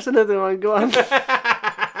 Give us another one, go on.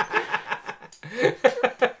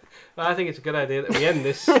 Well, I think it's a good idea that we end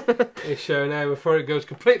this show now before it goes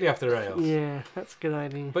completely off the rails. Yeah, that's a good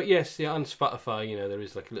idea. But yes, on Spotify, there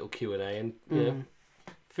is like a little Q&A, and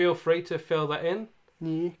feel free to fill that in.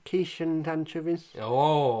 Yeah, quiche and anchovies.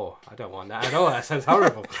 Oh, I don't want that at all. That sounds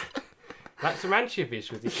horrible. That's some anchovies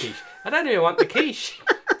with your quiche. I don't even want the quiche.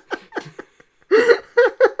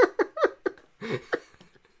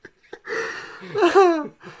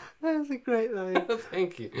 That's a great line.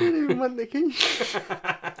 Thank you. I don't even want the quiche.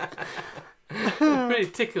 I really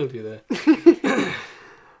tickled you there.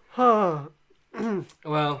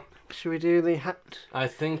 Well, should we do the hat? I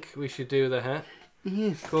think we should do the hat.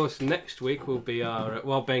 Yes. Of course, next week will be our...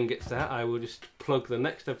 While Ben gets the hat, I will just plug the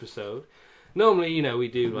next episode. Normally, we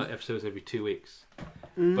do like episodes every 2 weeks.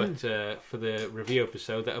 But for the review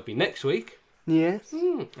episode, that'll be next week. Yes.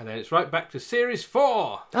 And then it's right back to Series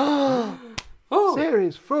 4. Oh,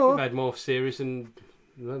 Series 4? We've had more series than,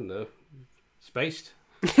 I don't know, Spaced.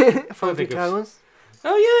 40 Towers.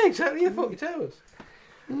 Oh, yeah, exactly. Yeah, 40 Towers.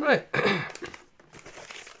 Right.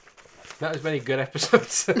 That was many good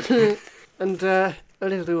episodes. And a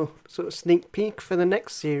little sort of sneak peek for the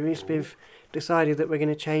next series. We've decided that we're going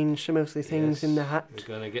to change some of the things in the hat. We're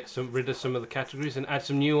going to get rid of some of the categories and add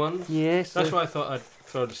some new ones. Yes. That's why I thought I'd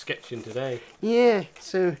throw the sketch in today. Yeah,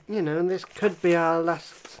 so, this could be our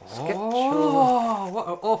last sketch. Oh, what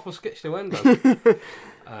an awful sketch to end on.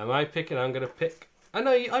 Am I picking? I'm going to pick. I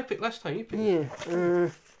know I picked last time. You picked. Yeah.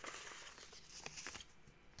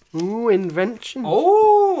 Invention.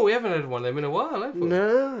 Oh, we haven't had one of them in a while, have we?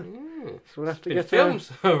 No. Yeah. So we'll have to get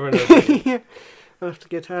films over and over. Yeah. We'll have to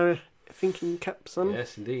get our thinking caps on.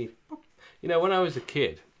 Yes, indeed. When I was a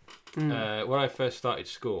kid, when I first started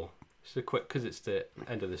school, just a quick, because it's the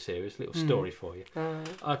end of the series, little story for you.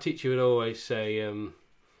 Our teacher would always say,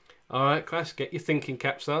 all right, class, get your thinking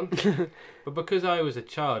caps on. But because I was a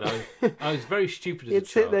child, I was very stupid as a child. You'd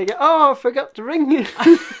sit there and go, oh, I forgot to ring you.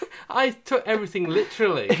 I took everything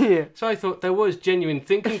literally. Yeah. So I thought there was genuine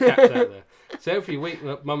thinking caps out there. So every week,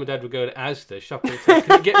 Mum and Dad would go to Asda shopping and say,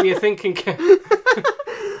 can you get me a thinking cap?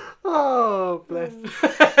 Oh, bless.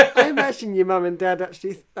 I imagine your mum and dad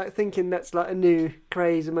actually thinking that's like a new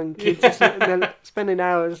craze among kids or something. They're spending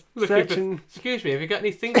hours searching. Excuse me, have you got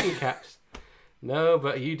any thinking caps? No,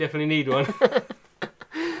 but you definitely need one.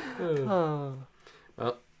 Oh.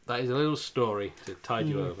 Well, that is a little story to tide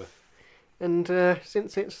you over. And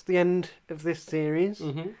since it's the end of this series,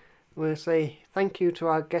 we'll say thank you to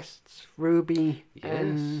our guests, Ruby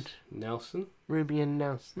and Nelson. Ruby and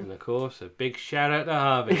Nelson. And of course, a big shout out to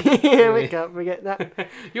Harvey. Yeah, we can't forget that.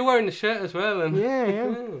 You're wearing the shirt as well. And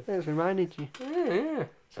Yeah. That's reminded you. Yeah.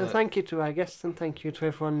 So thank you to our guests and thank you to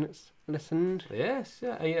everyone that's listened. Yes,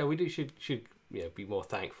 yeah. We should be more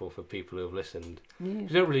thankful for people who have listened. Yeah. We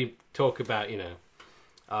don't really talk about,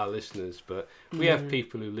 our listeners, but we have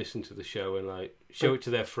people who listen to the show and show it to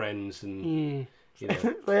their friends and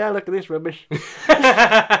They are, look at this rubbish.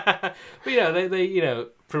 But they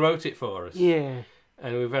promote it for us. Yeah.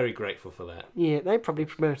 And we're very grateful for that. Yeah, they probably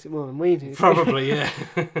promote it more than we do. Probably, yeah.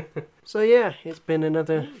 So yeah, it's been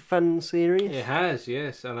another fun series. It has,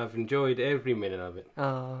 yes, and I've enjoyed every minute of it.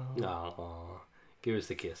 Oh. Give us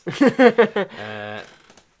the kiss. That's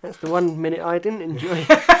the 1 minute I didn't enjoy.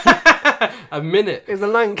 A minute? It was a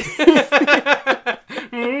long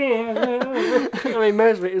I mean,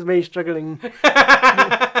 most of it is me struggling.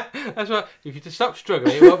 That's right. If you just stop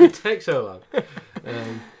struggling, it won't take so long.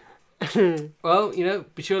 Well,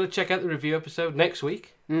 be sure to check out the review episode next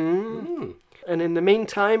week. And in the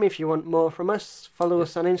meantime, if you want more from us, follow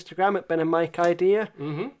us on Instagram at Ben and Mike Idea,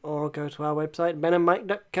 or go to our website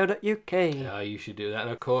benandmike.co.uk. You should do that.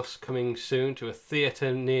 And of course, coming soon to a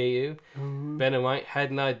theatre near you, Ben and Mike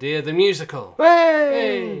Had an Idea, the musical.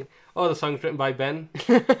 Hey! All the songs written by Ben.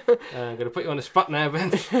 I'm going to put you on the spot now, Ben.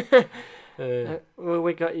 Well,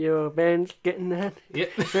 we got your bands getting that.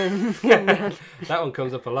 Yep. That one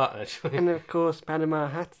comes up a lot, actually. And of course, Panama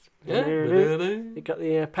hats. Yeah. You got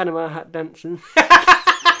the Panama hat dancing.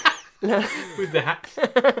 With the hats.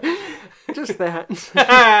 Just the hats.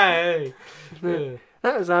 Hey!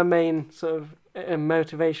 That was our main sort of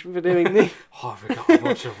motivation for doing this. I forgot a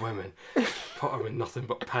bunch of women. put them in nothing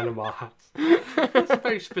but Panama hats. It's a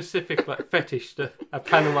very specific fetish to a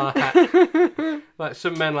Panama hat. Like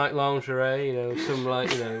some men like lingerie, some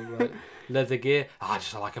like leather gear. I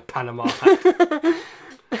just like a Panama hat.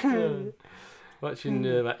 Watching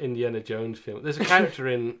that Indiana Jones film. There's a character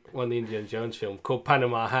in one of the Indiana Jones films called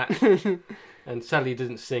Panama Hat, and sadly he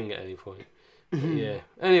doesn't sing at any point. But yeah.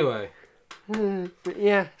 Anyway. But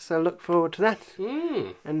yeah, so look forward to that.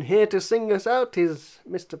 And here to sing us out is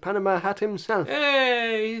Mr. Panama Hat himself.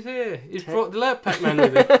 Hey, he's here. He's brought the Lurt Pack Man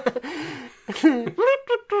with him.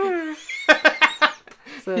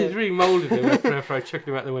 He's remoulded him after I chucked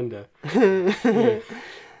him out the window. Yeah.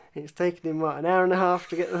 It's taken him, an hour and a half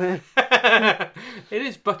to get there? It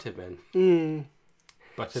is Butterman. Yeah.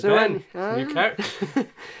 Butterman. New character.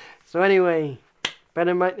 So anyway,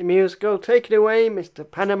 better make the musical. Take it away, Mr.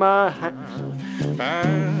 Panama Hat.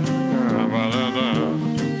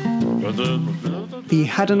 The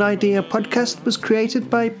Had an Idea podcast was created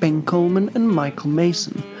by Ben Coleman and Michael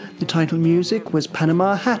Mason. The title music was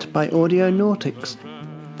Panama Hat by Audio Nautics.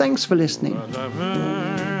 Thanks for listening.